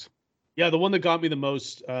it is. Yeah, the one that got me the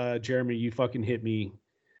most, Jeremy, you fucking hit me.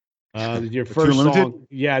 Your first song,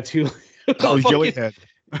 Jellyhead.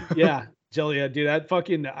 Yeah, Jellyhead, dude.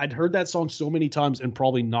 I'd heard that song so many times and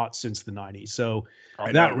probably not since the 90s. So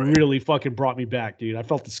that really fucking brought me back, dude. I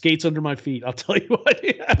felt the skates under my feet. I'll tell you what.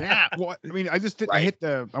 Yeah. Well, I mean, I just did. I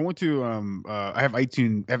went to I have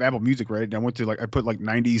Apple Music, right? And I went to I put like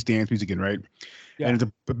 90s dance music in, right? Yeah. And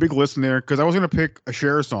it's a big list in there because I was gonna pick a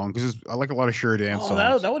Cher song because I like a lot of Cher dance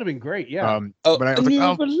songs. That would have been great. Yeah. But I was like,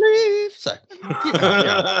 I'll believe. Sorry.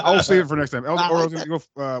 I'll save it for next time. I was gonna go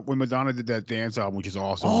when Madonna did that dance album, which is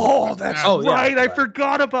awesome. Oh, that's right. I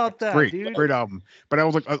forgot about that. Great album. But I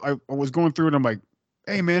was like, I was going through it. And I'm like,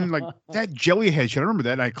 hey man, like that Jellyhead shit. I remember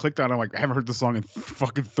that. And I clicked on it. I'm like, I haven't heard the song in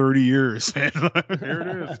fucking 30 years. And here it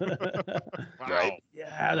is. Wow. Right.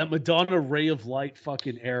 Yeah, that Madonna Ray of Light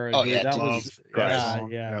fucking era. Oh, dude. yeah, That was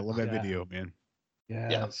I love that video, man.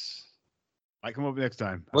 Yes. I come up next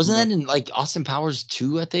time. Wasn't that in like Austin Powers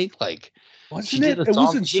 2, I think? Like wasn't she did a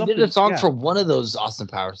song. She did a song for one of those Austin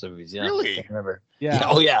Powers movies. Yeah. Really? I can't remember. Yeah.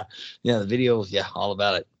 Oh yeah. Yeah, the video, all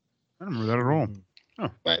about it. I don't remember that at all. Oh.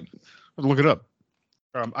 Right. I'll look it up.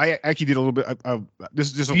 I actually did a little bit. This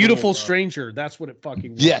is just a Beautiful Stranger. That's what it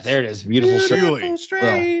fucking was. Yeah, there it is. Beautiful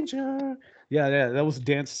Stranger. Yeah, that was a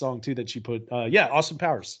dance song too that she put. Austin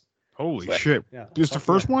Powers. Holy shit! Yeah, just the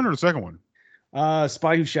first one or the second one?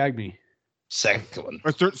 Spy Who Shagged Me. Second one.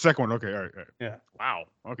 Second one. Okay, all right. Yeah. Wow.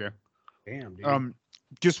 Okay. Damn, dude.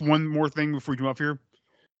 Just one more thing before we come up here.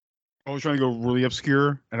 I was trying to go really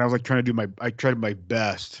obscure, and I was like trying to I tried my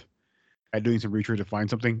best at doing some research to find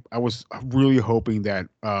something. I was really hoping that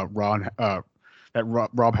Rob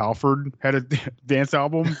Halford had a dance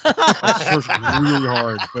album. I searched really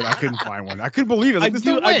hard, but I couldn't find one. I couldn't believe it. I knew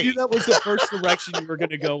that was the first direction you were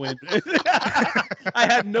going to go in. I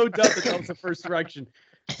had no doubt that was the first direction.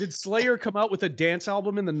 Did Slayer come out with a dance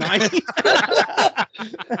album in the 90s?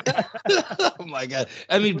 Oh my god!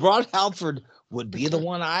 I mean, Rob Halford would be the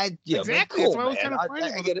one exactly. Cool, that's what I was trying to find.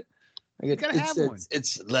 I get it.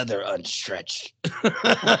 It's leather unstretched.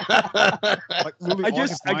 I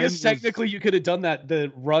guess technically you could have done that.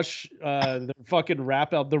 The Rush, the fucking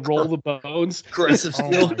rap out, the Roll the Bones, aggressive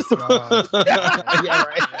steel. Yeah,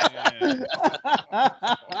 right.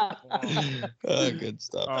 Good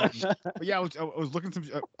stuff. I was looking some.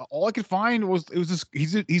 All I could find was this.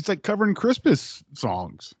 He's like covering Christmas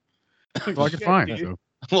songs. That's all I could find. So.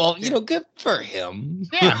 Well, good for him.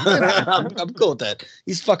 Yeah, I'm cool with that.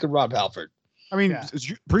 He's fucking Rob Halford. I mean,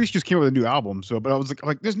 Priest just came out with a new album, so but I was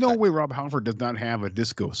like, there's no way Rob Halford does not have a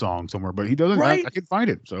disco song somewhere, but he doesn't. Right? I could find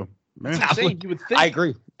it. So, man, you would think. I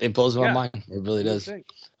agree. It blows my mind. It really does. I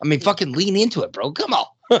mean, fucking lean into it, bro. Come on.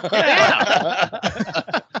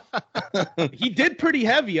 He did pretty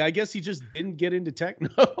heavy. I guess he just didn't get into techno.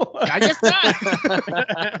 I guess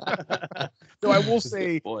not. So I will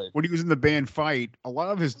say, when he was in the band Fight, a lot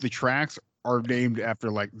of the tracks are named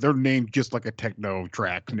after they're named just like a techno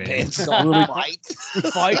track name. Really Fight.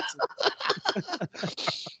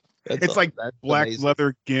 It's like Black amazing.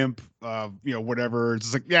 Leather Gimp, whatever.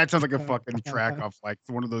 It's just like, it sounds like a fucking track off like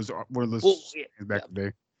one of those back in the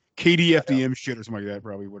day. KDFDM shit or something like that,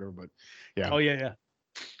 probably, whatever. But yeah. Oh yeah.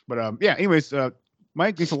 But anyways,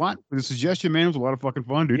 Mike, thanks a lot for the suggestion, man. It was a lot of fucking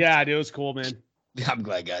fun, dude. Yeah, it was cool, man. I'm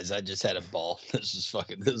glad, guys. I just had a ball. This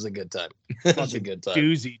was a good time. It was a good time.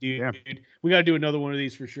 Doozy, dude. Yeah. We got to do another one of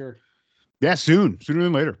these for sure. Yeah, sooner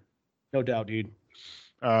than later. No doubt, dude.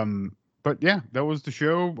 But yeah, that was the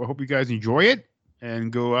show. I hope you guys enjoy it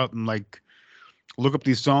and go out and like look up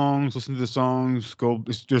these songs, listen to the songs.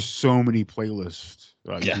 There's so many playlists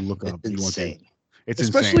you can look up. It's insane. It's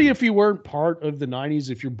especially insane. if you weren't part of the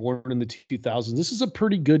 90s, if you're born in the 2000s. This is a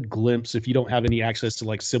pretty good glimpse if you don't have any access to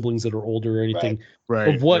like siblings that are older or anything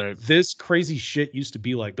of what this crazy shit used to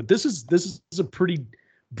be like. But this is a pretty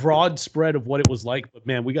broad spread of what it was like. But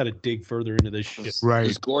man, we got to dig further into this shit. It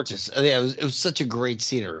was gorgeous. Yeah, it was such a great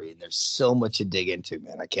scenery, and there's so much to dig into,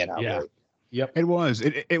 man. I cannot wait. Yep, it was.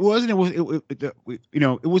 It was, and it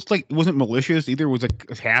was like it wasn't malicious either. It was like it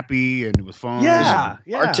was happy and it was fun. Yeah,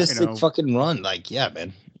 artistic fucking run. Like, yeah,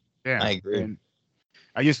 man. Yeah, I agree. And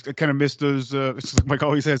I just kind of missed those. It's like Mike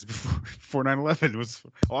always says before 9/11. It was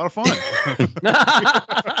a lot of fun.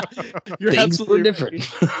 You're Things absolutely were different.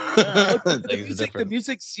 The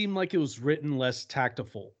music seemed like it was written less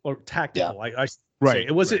tactful. Yeah. I say.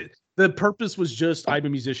 It wasn't. The purpose was just I'm a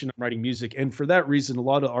musician, I'm writing music, and for that reason, a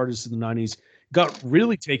lot of artists in the 90s got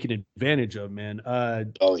really taken advantage of, man.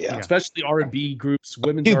 Especially R&B groups,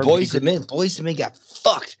 women's Dude, R&B Boys groups. to Men got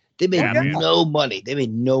fucked. They made no money. They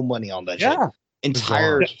made no money on that shit.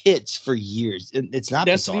 Entire hits for years. It's not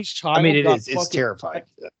Destiny's bizarre. Child. I mean, it got is. It's fucking terrifying.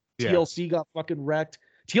 wrecked. TLC got fucking wrecked.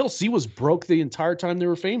 TLC was broke the entire time they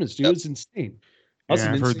were famous, dude. It's insane. That's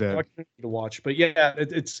an I've heard insane that. documentary to watch. But yeah,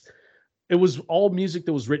 it was all music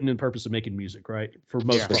that was written in purpose of making music, right? For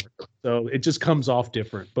most part. So it just comes off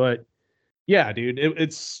different. But yeah, dude, it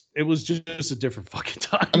was just a different fucking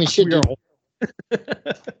time. I mean, shit, We are dude. old.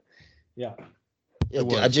 Yeah.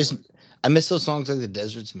 Yeah, dude, I miss those songs like The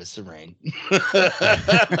Deserts Miss the Rain.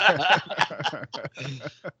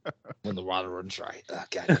 When the water runs dry. Oh,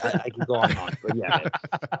 God, I could go on and on. But yeah, man.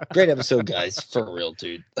 Great episode, guys. For real,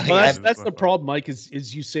 dude. Well, that's the problem, Mike,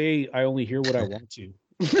 is you say I only hear what I want to.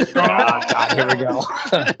 Oh, God, here we go.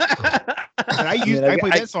 And I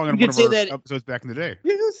played that song in one of our episodes back in the day.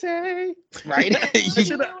 You say, right?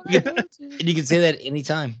 And you can say that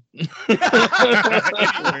anytime.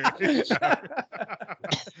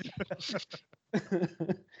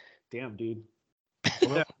 Damn, dude.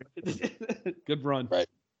 Good run. Right.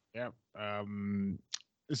 Yeah.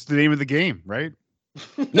 It's the name of the game, right?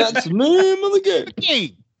 That's the name of the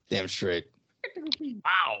game. Damn straight.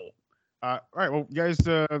 Wow. All right, well, guys,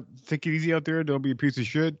 take it easy out there. Don't be a piece of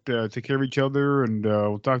shit. Take care of each other, and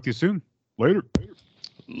we'll talk to you soon. Later.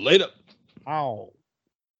 Later. Ow.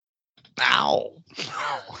 Ow.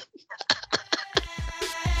 Ow.